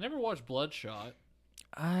 I never watched Bloodshot.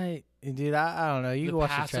 I don't know. You can watch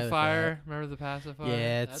the trailer for Pacifier. Remember The Pacifier?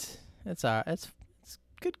 Yeah, it's alright. It's a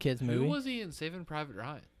good kids movie. Who was he in Saving Private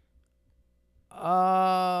Ryan?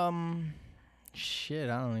 Shit,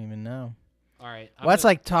 I don't even know. All right. Well, that's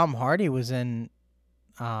like Tom Hardy was in,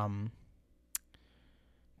 Band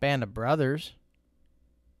of Brothers,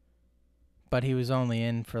 but he was only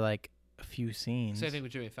in for like a few scenes. Same thing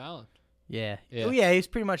with Jimmy Fallon. Yeah. Yeah. Oh yeah, he's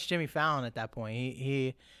pretty much Jimmy Fallon at that point.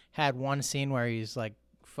 He had one scene where he's like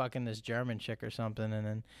fucking this German chick or something, and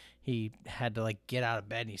then he had to like get out of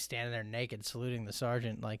bed and he's standing there naked saluting the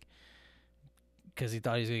sergeant like because he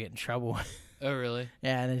thought he was gonna get in trouble. Oh, really?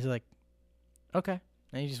 Yeah, and he's like, okay,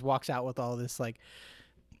 and he just walks out with all this like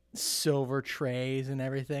silver trays and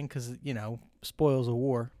everything because spoils of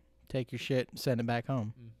war. Take your shit and send it back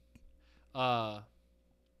home. What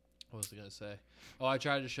was I gonna say? Oh, I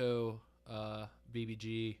tried to show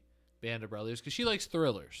BBG Band of Brothers because she likes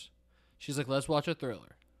thrillers. She's like, let's watch a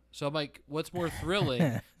thriller. So I'm like, what's more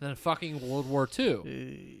thrilling than fucking World War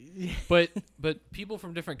II? But people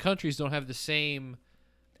from different countries don't have the same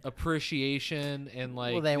appreciation and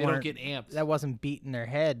like Well, they don't weren't- get amped. That wasn't beating their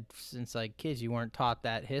head since like kids. You weren't taught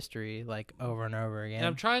that history like over and over again. And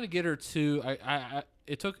I'm trying to get her to.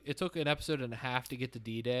 It took an episode and a half to get to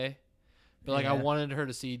D-Day, but like I Yeah. wanted her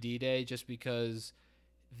to see D-Day just because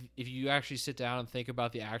if you actually sit down and think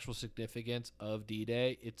about the actual significance of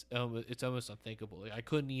D-Day, it's almost unthinkable. Like I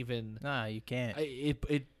couldn't even. No, you can't.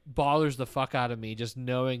 It bothers the fuck out of me just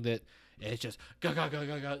knowing that it's just go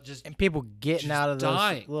just. And people getting just out of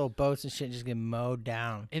dying. those little boats and shit just get mowed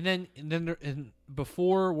down. And then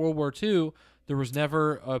before World War II, there was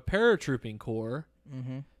never a paratrooping corps.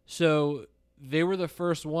 Mm-hmm. So they were the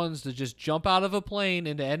first ones to just jump out of a plane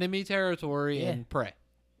into enemy territory Yeah. and pray.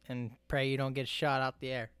 And pray you don't get shot out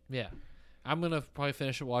the air. Yeah. I'm going to probably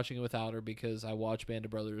finish watching it without her because I watch Band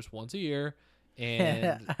of Brothers once a year.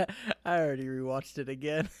 And I already rewatched it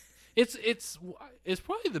again. it's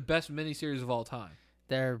probably the best miniseries of all time.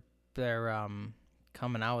 They're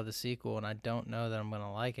coming out with a sequel, and I don't know that I'm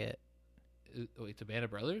gonna like it. Wait, to Band of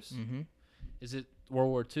Brothers? Mm-hmm. Is it World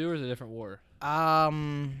War II or is it a different war?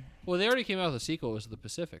 Um, Well, they already came out with a sequel. It was the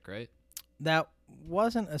Pacific, right? that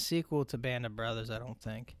wasn't a sequel to Band of Brothers, I don't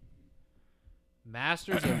think.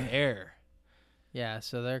 Masters of Air. Yeah,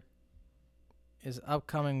 so there is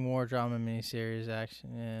upcoming war drama miniseries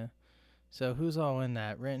action. Yeah. So who's all in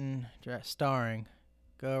that? Written, starring.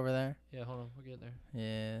 Go over there. Yeah, hold on. We're getting there.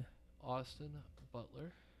 Yeah. Austin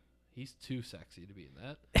Butler. He's too sexy to be in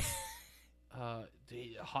that.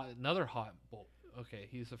 Another hot bull. Okay,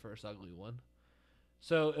 he's the first ugly one.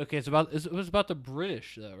 So okay, it was about the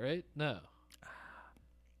British though, right? No.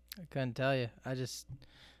 I couldn't tell you. I just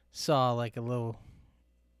saw like a little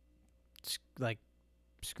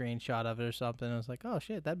screenshot of it or something. I was like, oh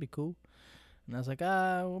shit, that'd be cool. And I was like,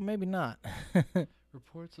 well, maybe not.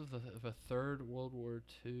 Reports of a third World War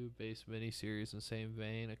II based miniseries in the same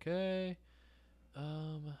vein. Okay.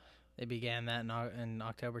 They began that in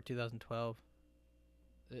October 2012.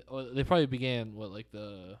 They probably began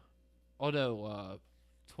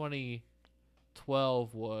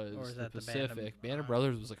 2012 was Or is the that the Pacific. Band of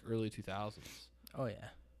Brothers was like early 2000s. Oh yeah.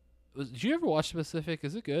 Did you ever watch the Pacific?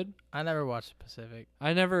 Is it good? I never watched Pacific.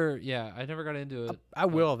 I never got into it. I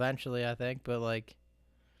will eventually, I think, but like,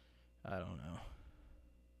 I don't know.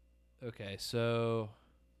 Okay, so,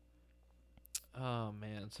 oh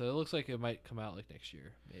man, so it looks like it might come out like next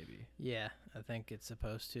year, maybe. Yeah, I think it's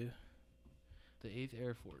supposed to. The 8th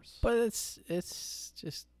Air Force. But it's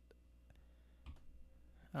just,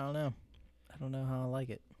 I don't know. I don't know how I like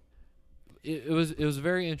it. It was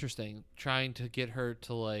very interesting trying to get her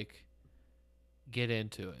to like get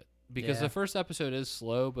into it because Yeah. the first episode is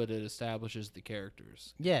slow, but it establishes the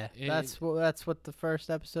characters. Yeah, It- that's what the first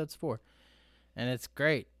episode's for, and it's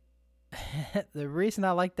great. The reason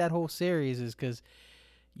I like that whole series is because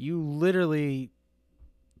you literally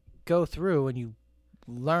go through and you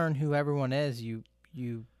learn who everyone is. You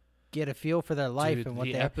get a feel for their life Dude, and what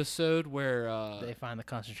the they episode where they find the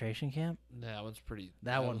concentration camp. that one's pretty.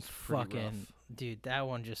 That one's was pretty fucking rough. dude. That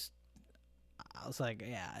one just, I was like,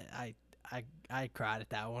 yeah, I cried at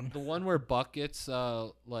that one. The one where Buck gets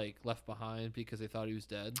like left behind because they thought he was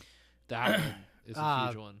dead. That one is a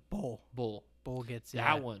huge one. Bull gets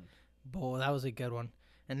That one. Bull, that was a good one.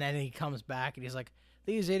 And then he comes back and he's like,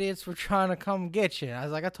 these idiots were trying to come get you. And I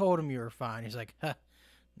was like, I told him you were fine. He's like, huh,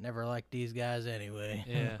 never liked these guys anyway.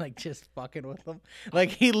 Yeah. Like, just fucking with them. Like,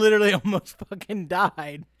 he literally almost fucking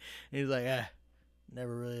died. He's like,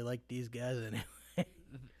 never really liked these guys anyway.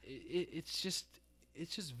 It's just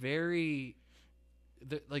very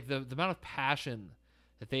the amount of passion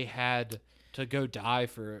that they had to go die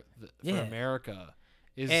for Yeah. America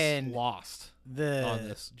is And lost The on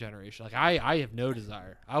this generation. Like I have no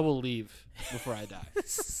desire. I will leave before I die.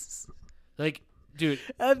 Like, dude,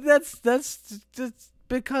 that's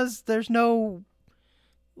because there's no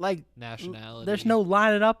like nationality. there's no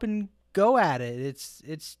line it up and go at it.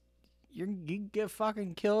 It's you get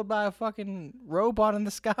fucking killed by a fucking robot in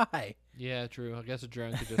the sky. Yeah, true. I guess a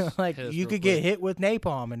drone could just Like hit us you real could quick. get hit with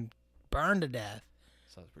napalm and burn to death.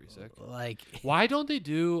 Sounds pretty sick. Like Why don't they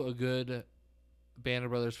do a good Band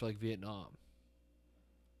of Brothers for like Vietnam?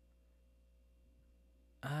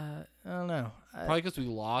 I don't know. Probably because we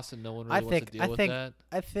lost and no one really I wants think to deal with that.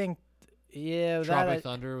 I think yeah, Tropic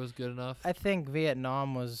Thunder was good enough. I think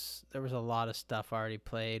Vietnam there was a lot of stuff already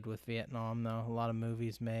played with Vietnam though. A lot of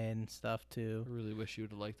movies made and stuff too. I really wish you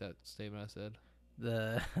would have liked that statement I said.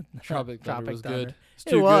 The Tropic Thunder was good. It's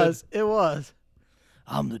It too was. It was.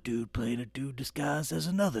 I'm the dude playing a dude disguised as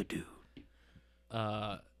another dude.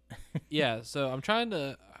 good. Yeah. So I'm trying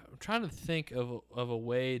to think of a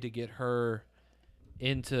way to get her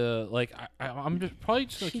into like I'm just probably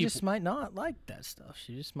just gonna She keep. just might not like that stuff.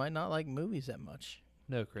 She just might not like movies that much.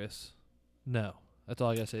 No, Chris. No. That's all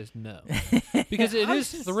I gotta say is no. Because it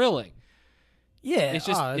is thrilling. Yeah, It's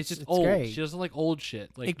just old. great. She doesn't like old shit.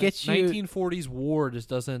 Like It gets you- 1940s war just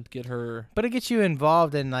doesn't get her. But it gets you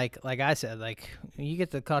involved in like I said, like you get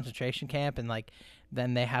to the concentration camp and like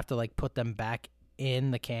then they have to like put them back in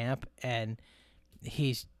the camp and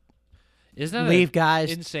he's Isn't that leave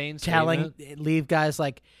guys insane telling statement? leave guys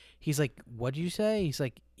like he's like, what'd you say? He's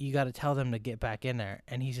like, you got to tell them to get back in there,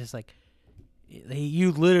 and he's just like,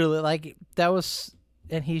 you literally like that was,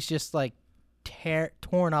 and he's just like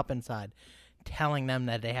torn up inside, telling them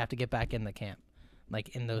that they have to get back in the camp,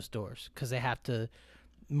 like in those doors, because they have to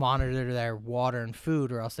monitor their water and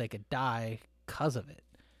food, or else they could die because of it.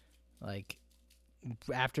 Like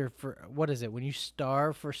for what is it when you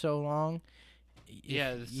starve for so long?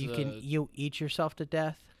 Yeah, you eat yourself to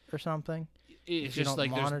death or something. It's you just don't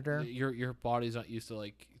like monitor. your body's not used to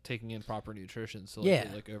like taking in proper nutrition, so Yeah.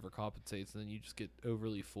 it like overcompensates, and then you just get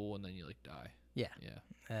overly full, and then you like die. Yeah.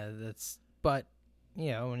 Yeah. But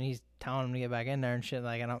you know, when he's telling him to get back in there and shit,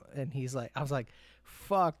 like, and he's like, I was like,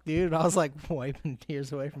 fuck, dude. I was like wiping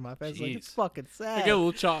tears away from my face. Like, it's Jeez. fucking sad. I get a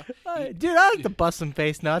little chop. Dude, I like to bust some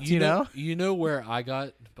face nuts, you know? You know where I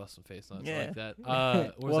got bust some face nuts Yeah. like that.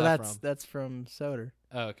 Where's well, that from? that's from Soder.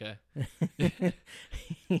 Oh, okay.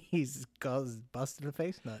 He's busted a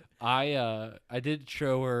face nut. I did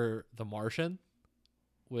show her The Martian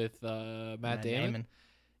with Matt Damon.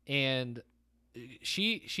 And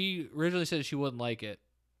she originally said she wouldn't like it,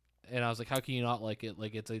 and I was like, how can you not like it?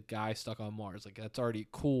 Like, it's a guy stuck on Mars. Like, that's already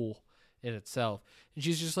cool in itself. And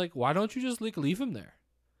she's just like, why don't you just like leave him there?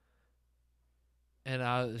 And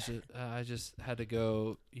I just had to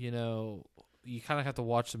go, you know, you kind of have to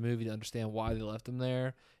watch the movie to understand why they left him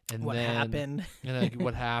there, and What then, happened? and then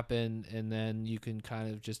what happened, and then you can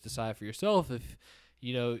kind of just decide for yourself if,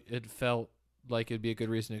 you know, it felt like it'd be a good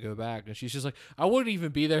reason to go back. And she's just like, I wouldn't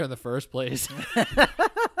even be there in the first place.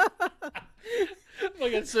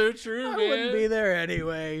 Like, it's so true, I man. wouldn't be there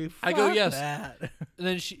anyway. I go, Fuck yes. that. And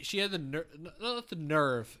then she had not the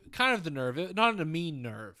nerve, kind of the nerve, not a mean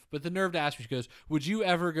nerve, but the nerve to ask me. She goes, would you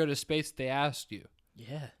ever go to space if they asked you?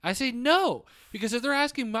 Yeah. I say no, because if they're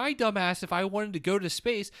asking my dumbass if I wanted to go to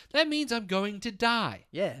space, that means I'm going to die.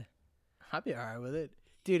 Yeah. I'd be all right with it.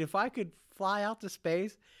 Dude, if I could fly out to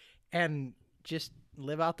space and just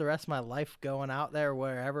live out the rest of my life going out there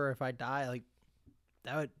wherever, if I die, like,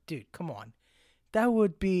 that would, dude, come on. That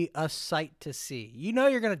would be a sight to see. You know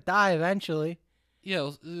you're going to die eventually. Yeah,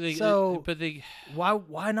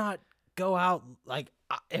 Why not go out, like,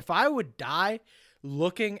 if I would die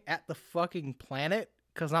looking at the fucking planet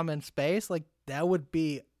because I'm in space, like, that would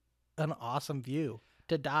be an awesome view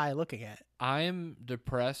to die looking at. I'm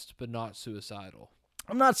depressed but not suicidal.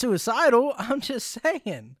 I'm not suicidal. I'm just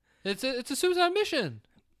saying. It's a suicide mission.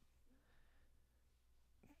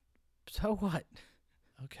 So what?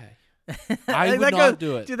 Okay. I would not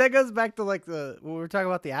do it. Dude, that goes back to like when we were talking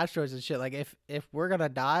about the asteroids and shit. Like if we're gonna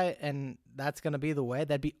die and that's gonna be the way,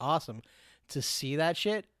 that'd be awesome to see that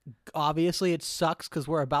shit. Obviously, it sucks because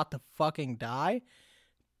we're about to fucking die.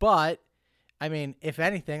 But I mean, if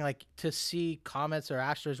anything, like to see comets or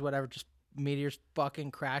asteroids, whatever, just meteors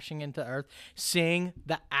fucking crashing into Earth, seeing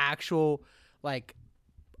the actual like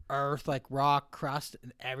Earth, like rock crust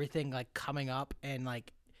and everything, like coming up and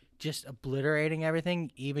like just obliterating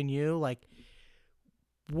everything, even you, like,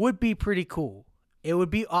 would be pretty cool. It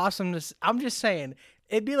would be awesome to I'm just saying,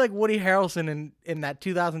 it'd be like Woody Harrelson in that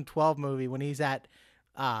 2012 movie when he's at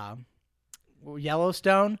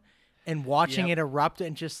Yellowstone and watching it erupt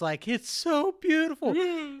and just like, it's so beautiful.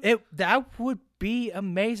 That would be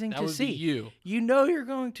amazing to see. Be you. You know you're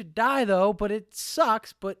going to die though, but it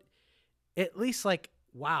sucks, but at least like,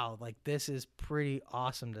 wow, like this is pretty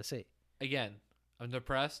awesome to see. Again, I'm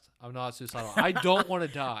depressed. I'm not suicidal. I don't want to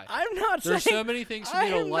die. I'm not There's saying. so many things for me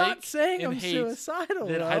to I'm like not saying and I'm hate suicidal.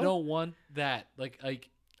 that though. I don't want that. Like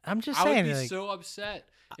I'm just I saying. would be like, so upset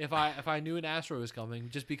if I knew an asteroid was coming,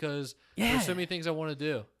 just because Yeah. there's so many things I want to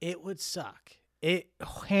do. it would suck. It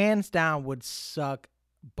hands down would suck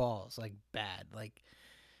balls, like bad. Like,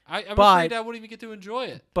 I'm But- afraid I wouldn't even get to enjoy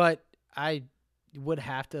it. but I would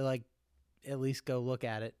have to like at least go look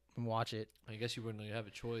at it and watch it. I guess you wouldn't really have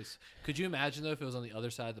a choice. Could you imagine, though, if it was on the other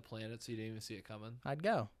side of the planet so you didn't even see it coming? I'd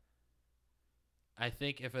go. I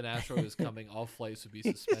think if an asteroid was coming, all flights would be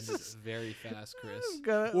suspended very fast, Chris.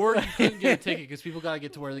 Gonna- Or you couldn't get a ticket because people got to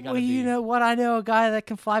get to where they got to Well, be. you know what? I know a guy that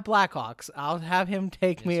can fly Blackhawks. I'll have him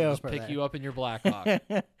take me Just over pick there. you up in your Blackhawk.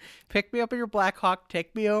 Pick me up in your Blackhawk,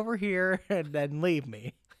 take me over here, and then leave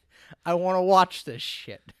me. I want to watch this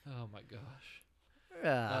shit. Oh, my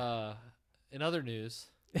gosh. In other news,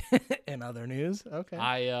 In other news, okay.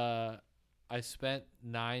 I spent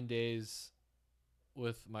 9 days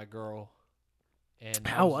with my girl. And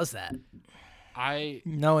How was that? I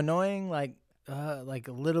No annoying, like a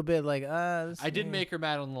little bit, like I did make her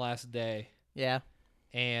mad on the last day, Yeah,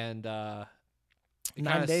 and 9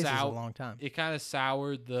 days is a long time. it kind of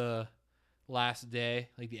soured the last day,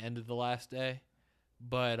 like the end of the last day.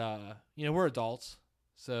 But we're adults,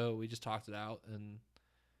 so we just talked it out and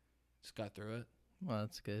just got through it. Well,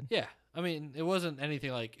 that's good. Yeah, I mean, it wasn't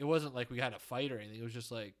anything like we had a fight or anything. It was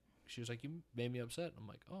just like she was like, "You made me upset." I'm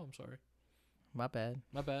like, "Oh, I'm sorry. My bad.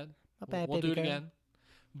 My bad. My bad, We'll do baby it girl." again."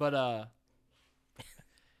 But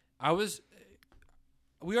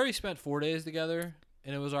we already spent 4 days together,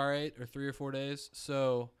 and it was all right, or 3 or 4 days.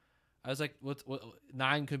 So I was like, what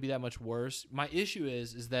 9 could be that much worse. My issue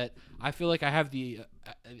is that I feel like I have the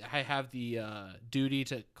duty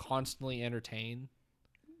to constantly entertain,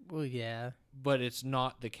 Well, yeah, but it's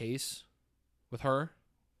not the case with her.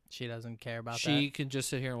 she doesn't care about She can just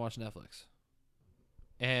sit here and watch Netflix,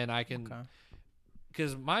 and I can. that. Okay.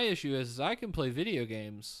 Because my issue is I can play video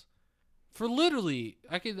games for literally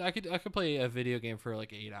I could play a video game for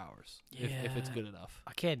like 8 hours if it's Yeah. good enough.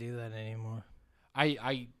 I can't do that anymore.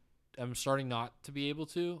 I am starting not to be able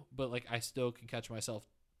to, but like I still can catch myself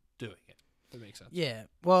doing it. If that makes sense. Yeah.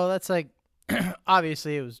 Well, that's like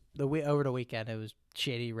obviously it was over the weekend. It was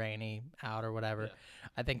shitty, rainy out or whatever. Yeah.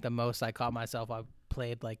 I think the most I caught myself, I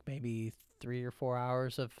played like maybe 3 or 4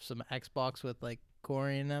 hours of some Xbox with like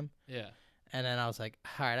Corey and them, Yeah. and then I was like,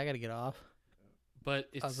 all right, I gotta get off. But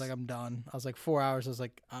it's I was like, I'm done. I was like 4 hours. I was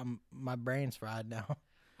like, my brain's fried now.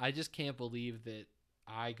 I just can't believe that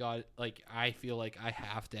I feel like I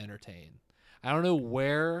have to entertain. I don't know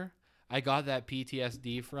where I got that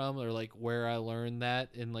PTSD from, or like where I learned that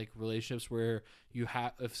in like relationships where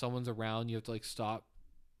if someone's around, you have to like stop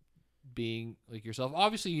being like yourself.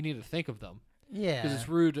 Obviously, you need to think of them Yeah. because it's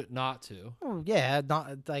rude not to. Well, yeah,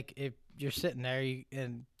 not like if you're sitting there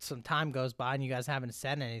and some time goes by and you guys haven't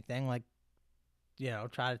said anything, like,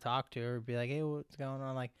 try to talk to her, be like, hey, what's going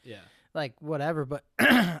on? Yeah. Like whatever. But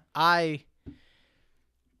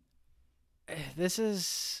this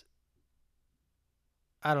is,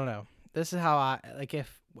 I don't know. This is how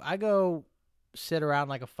if I go sit around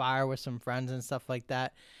like a fire with some friends and stuff like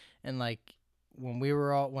that. And like when we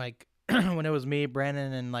were all like, when it was me,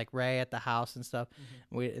 Brandon, and like Ray at the house and stuff,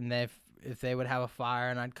 if they would have a fire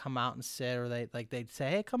and I'd come out and sit, or they'd say,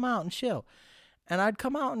 hey, come out and chill. And I'd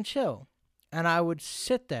come out and chill. And I would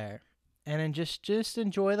sit there and then just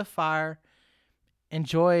enjoy the fire,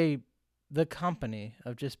 enjoy the company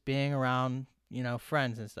of just being around,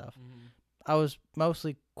 friends and stuff. Mm-hmm. I was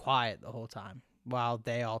mostly quiet the whole time while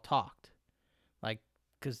they all talked. Like,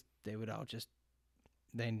 because they would all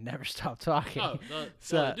they never stopped talking. Oh,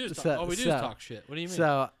 we do talk shit. What do you mean?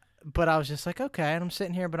 So, but I was just like, okay, and I'm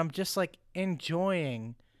sitting here, but I'm just like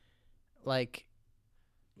enjoying, like,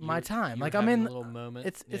 my time. You're Like I'm having in a little moment.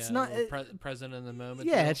 it's a not- little present in the moment.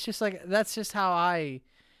 Yeah, deal. it's just like that's just how I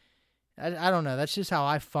don't know. That's just how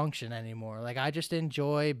I function anymore. Like I just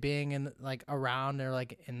enjoy being in like around or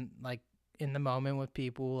like in the moment with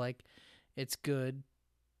people. Like it's good.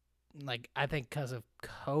 Like I think because of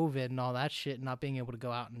COVID and all that shit, not being able to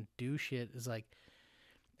go out and do shit is like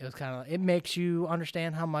it makes you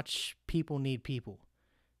understand how much people need people.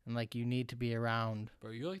 And like you need to be around.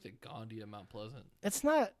 Bro, you're like the Gandhi of Mount Pleasant. It's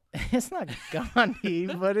not Gandhi,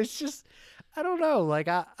 but it's just I don't know. Like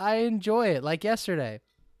I enjoy it. Like yesterday,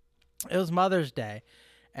 it was Mother's Day,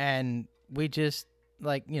 and we just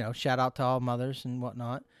shout out to all mothers and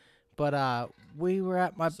whatnot. But we were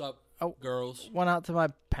at What's up, girls? went out to my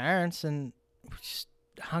parents and we just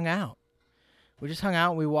hung out. We just hung out.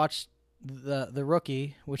 And we watched the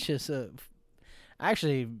Rookie, which is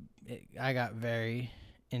I got very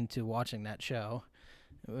into watching that show,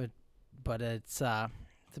 but it's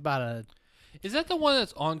about a Is that the one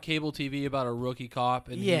that's on cable TV about a rookie cop?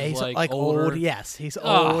 And he's like older? old. Yes, he's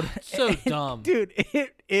Ah, old. so dumb. Dude.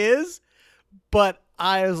 It is, but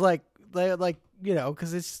I was like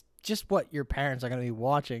because it's just what your parents are gonna be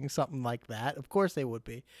watching, something like that. Of course they would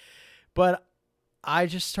be, but I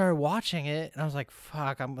just started watching it, and I was like,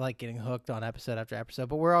 fuck, I'm like getting hooked on episode after episode.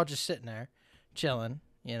 But we're all just sitting there, chilling.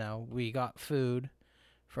 You know, we got food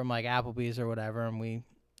from like Applebee's or whatever, and we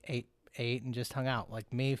ate and just hung out.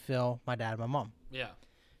 Like me, Phil, my dad, and my mom. Yeah.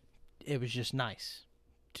 It was just nice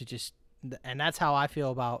to just, and that's how I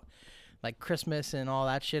feel about like Christmas and all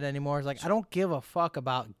that shit anymore. It's like I don't give a fuck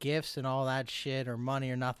about gifts and all that shit or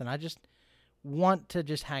money or nothing. I just want to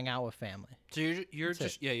just hang out with family. So you're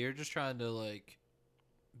That's just you're just trying to like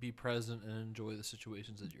be present and enjoy the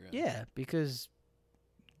situations that you're in. Yeah, because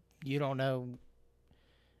you don't know.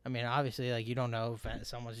 I mean, obviously, like you don't know if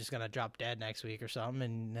someone's just gonna drop dead next week or something,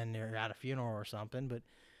 and then they're at a funeral or something. But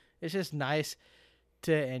it's just nice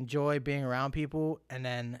to enjoy being around people and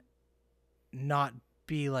then not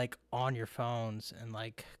be like on your phones and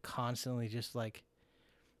like constantly just like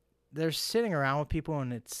they're sitting around with people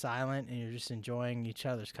and it's silent and you're just enjoying each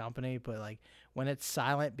other's company. But like when it's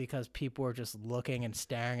silent because people are just looking and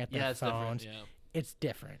staring at their phones, it's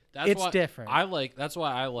different. It's different. That's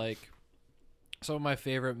why I like some of my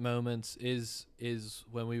favorite moments is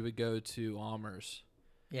when we would go to Almer's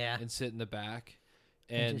and sit in the back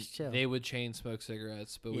and just chill. They would chain smoke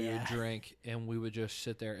cigarettes, but we would drink and we would just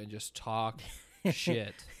sit there and just talk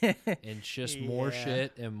shit and just more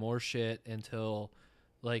shit and more shit until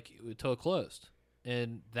it closed.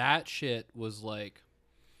 And that shit was like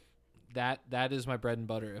that is my bread and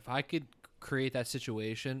butter. If I could create that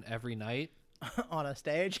situation every night on a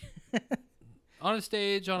stage on a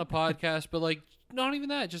stage, on a podcast, but like not even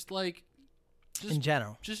that, just in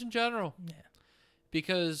general. Just in general. Yeah.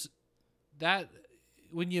 Because that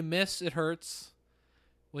when you miss, it hurts.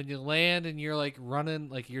 When you land and you're like running,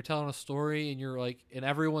 like you're telling a story and you're like, and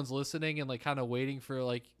everyone's listening and like kind of waiting for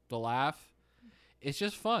like the laugh, it's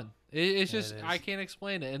just fun. It's just I can't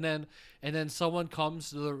explain it. And then someone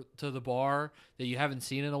comes to the bar that you haven't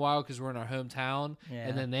seen in a while because we're in our hometown,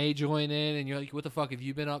 and then they join in and you're like, what the fuck have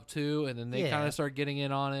you been up to? And then they kind of start getting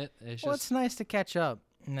in on it. It's nice to catch up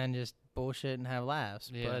and then just bullshit and have laughs.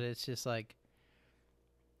 Yeah. But it's just like.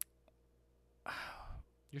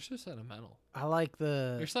 You're so sentimental. I like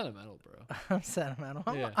You're sentimental, bro. I'm sentimental.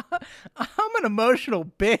 I'm an emotional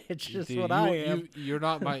bitch. Just what I am. You're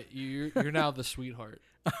not my. You're now the sweetheart.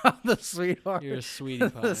 The sweetheart. You're a sweetie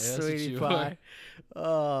pie. The sweetie pie.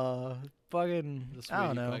 Fucking. The sweetie I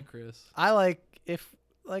don't know. pie, Chris. I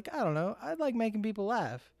don't know. I like making people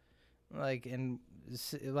laugh,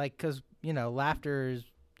 because laughter is,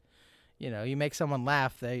 you make someone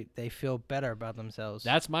laugh, they feel better about themselves.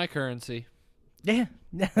 That's my currency. Yeah,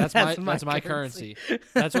 that's my currency.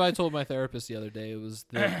 That's what I told my therapist the other day. It was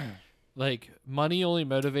that like money only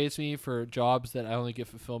motivates me for jobs that I only get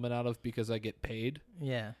fulfillment out of because I get paid.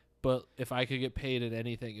 Yeah. But if I could get paid in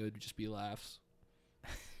anything, it would just be laughs.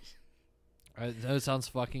 I know it sounds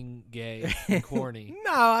fucking gay and corny.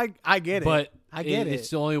 No, I get it. But I get it. It's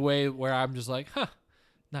the only way where I'm just like, huh,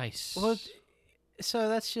 nice. Well, so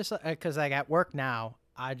that's just because like at work now,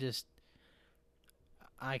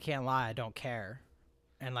 I can't lie, I don't care.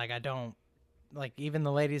 And like I don't like even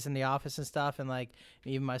the ladies in the office and stuff and like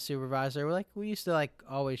even my supervisor, we used to like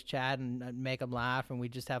always chat and make them laugh and we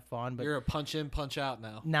just have fun, but you're a punch in, punch out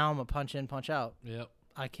now. Now I'm a punch in, punch out. Yep.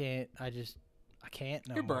 I can't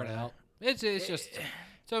no you're burnt out. It's just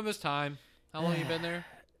it's almost time. How long have you been there?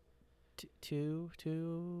 Two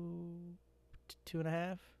and a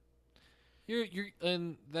half. You're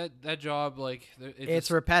in that job like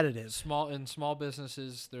it's repetitive. Small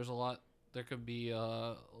businesses, there's a lot. There could be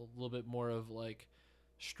a little bit more of like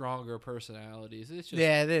stronger personalities. It's just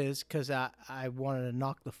it is because I wanted to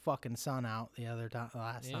knock the fucking sun out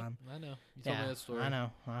last time. I know. You told me that story. I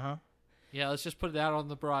know. Yeah, let's just put it out on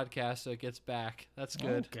the broadcast so it gets back. That's good.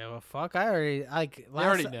 I don't give a fuck. I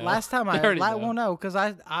already know. Last time because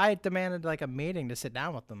I demanded like a meeting to sit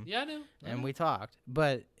down with them. Yeah, I know. And we talked,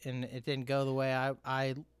 and it didn't go the way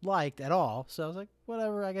I liked at all. So I was like,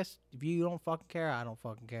 whatever. I guess if you don't fucking care, I don't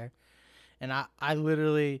fucking care. And I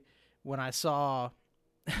literally, when I saw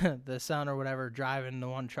the son or whatever driving the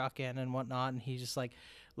one truck in and whatnot, and he just like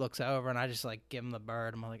looks over and I just like give him the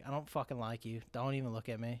bird. I'm like, I don't fucking like you. Don't even look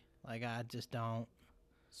at me. Like, I just don't.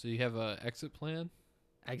 So you have a exit plan?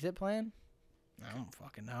 Exit plan? I don't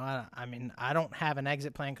fucking know. I mean, I don't have an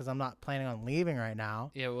exit plan because I'm not planning on leaving right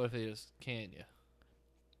now. Yeah, what if they just can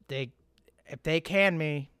you? If they can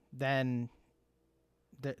me, then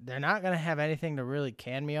they're not going to have anything to really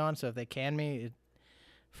can me on. So if they can me,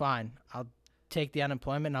 fine. I'll take the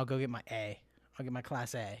unemployment and I'll go get my A. I'll get my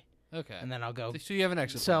class A. Okay. And then I'll go. So you have an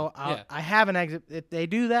exit plan. So I have an exit. If they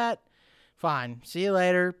do that, fine. See you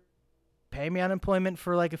later. Pay me unemployment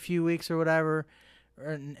for like a few weeks or whatever,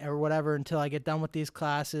 or whatever until I get done with these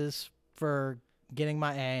classes for getting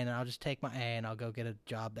my A, and I'll just take my A, and I'll go get a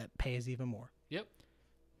job that pays even more. Yep.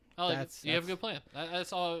 I like it. That's- You have a that's- good plan.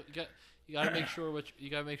 That's all. You got to make sure you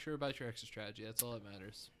got to make sure about your exit strategy. That's all that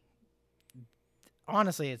matters.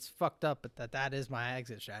 Honestly, it's fucked up, but that is my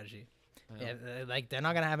exit strategy. Yeah, like they're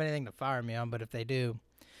not gonna have anything to fire me on, but if they do,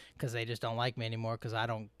 because they just don't like me anymore, because I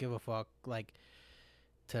don't give a fuck, like,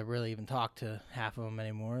 to really even talk to half of them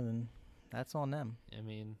anymore, then that's on them. I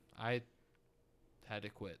mean, I had to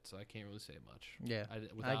quit, so I can't really say much. Yeah,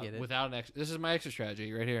 Without, get it. Without this is my exit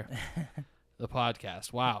strategy right here. The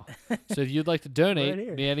podcast. Wow. So if you'd like to donate Right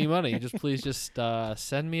here. me any money, please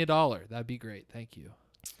send me $1. That'd be great. Thank you.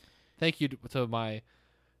 Thank you to my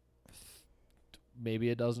maybe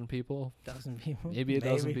a dozen people. Dozen people, Maybe a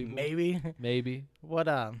dozen people. maybe. What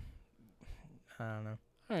I don't know.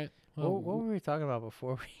 All right. What were we talking about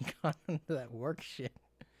before we got into that work shit?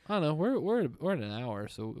 I don't know. We're at an hour,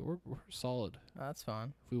 so we're solid. Oh, that's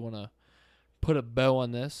fine. If we want to put a bow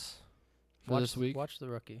on this for this week, Watch The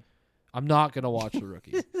Rookie. I'm not gonna watch The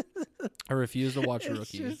Rookie. I refuse to watch The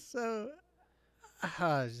Rookie. It's just so.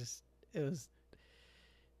 It was.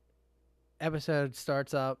 Episode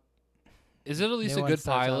starts up. Is it at least new a one good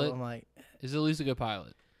starts up, pilot? I'm like, Is it at least a good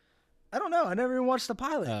pilot? I don't know. I never even watched the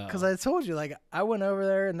pilot because I told you, like, I went over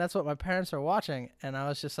there and that's what my parents are watching, and I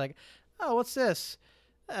was just like, "Oh, what's this?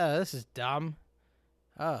 This is dumb.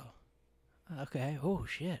 Oh, okay. Oh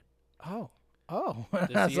shit. Oh."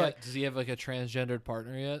 Does he have like a transgendered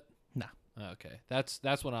partner yet? No. Okay, that's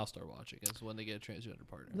when I'll start watching. Is when they get a transgender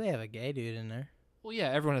partner. They have a gay dude in there. Well, yeah,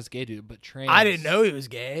 everyone has gay dude, but trans. I didn't know he was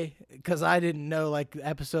gay because I didn't know like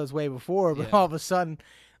episodes way before. But Yeah. all of a sudden,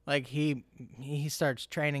 like he starts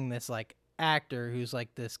training this like actor who's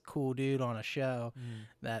like this cool dude on a show,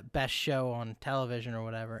 that best show on television or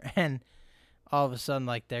whatever. And all of a sudden,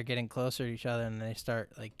 like they're getting closer to each other and they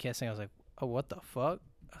start like kissing. I was like, oh, what the fuck?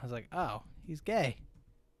 I was like, oh, he's gay.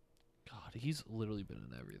 God, he's literally been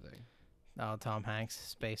in everything. Oh, Tom Hanks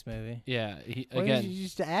space movie. Yeah, he Well, again. you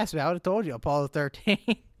used to ask me. I would have told you Apollo 13.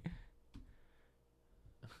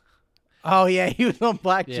 Oh yeah, he was on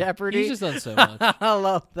Black Yeah, Jeopardy. he's just done so much. I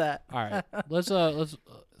love that. All right, let's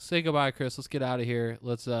say goodbye, Chris. Let's get out of here.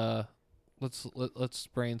 Let's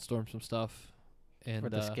brainstorm some stuff, and For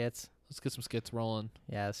the skits. let's get some skits rolling.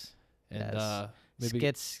 Yes. And yes.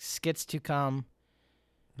 maybe skits to come.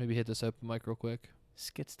 maybe hit this open mic real quick.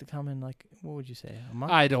 Skits to come in like what would you say? A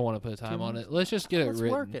month? I don't want to put a 2 time on months? it. Let's just get Let's it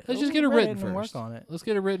written. work it. Let's just We'll get it write written and first. work on it. Let's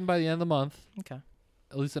get it written by the end of the month. Okay.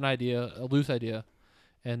 At least an idea, a loose idea,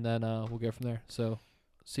 and then we'll go from there. So,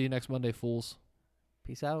 see you next Monday, fools.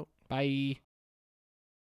 Peace out. Bye.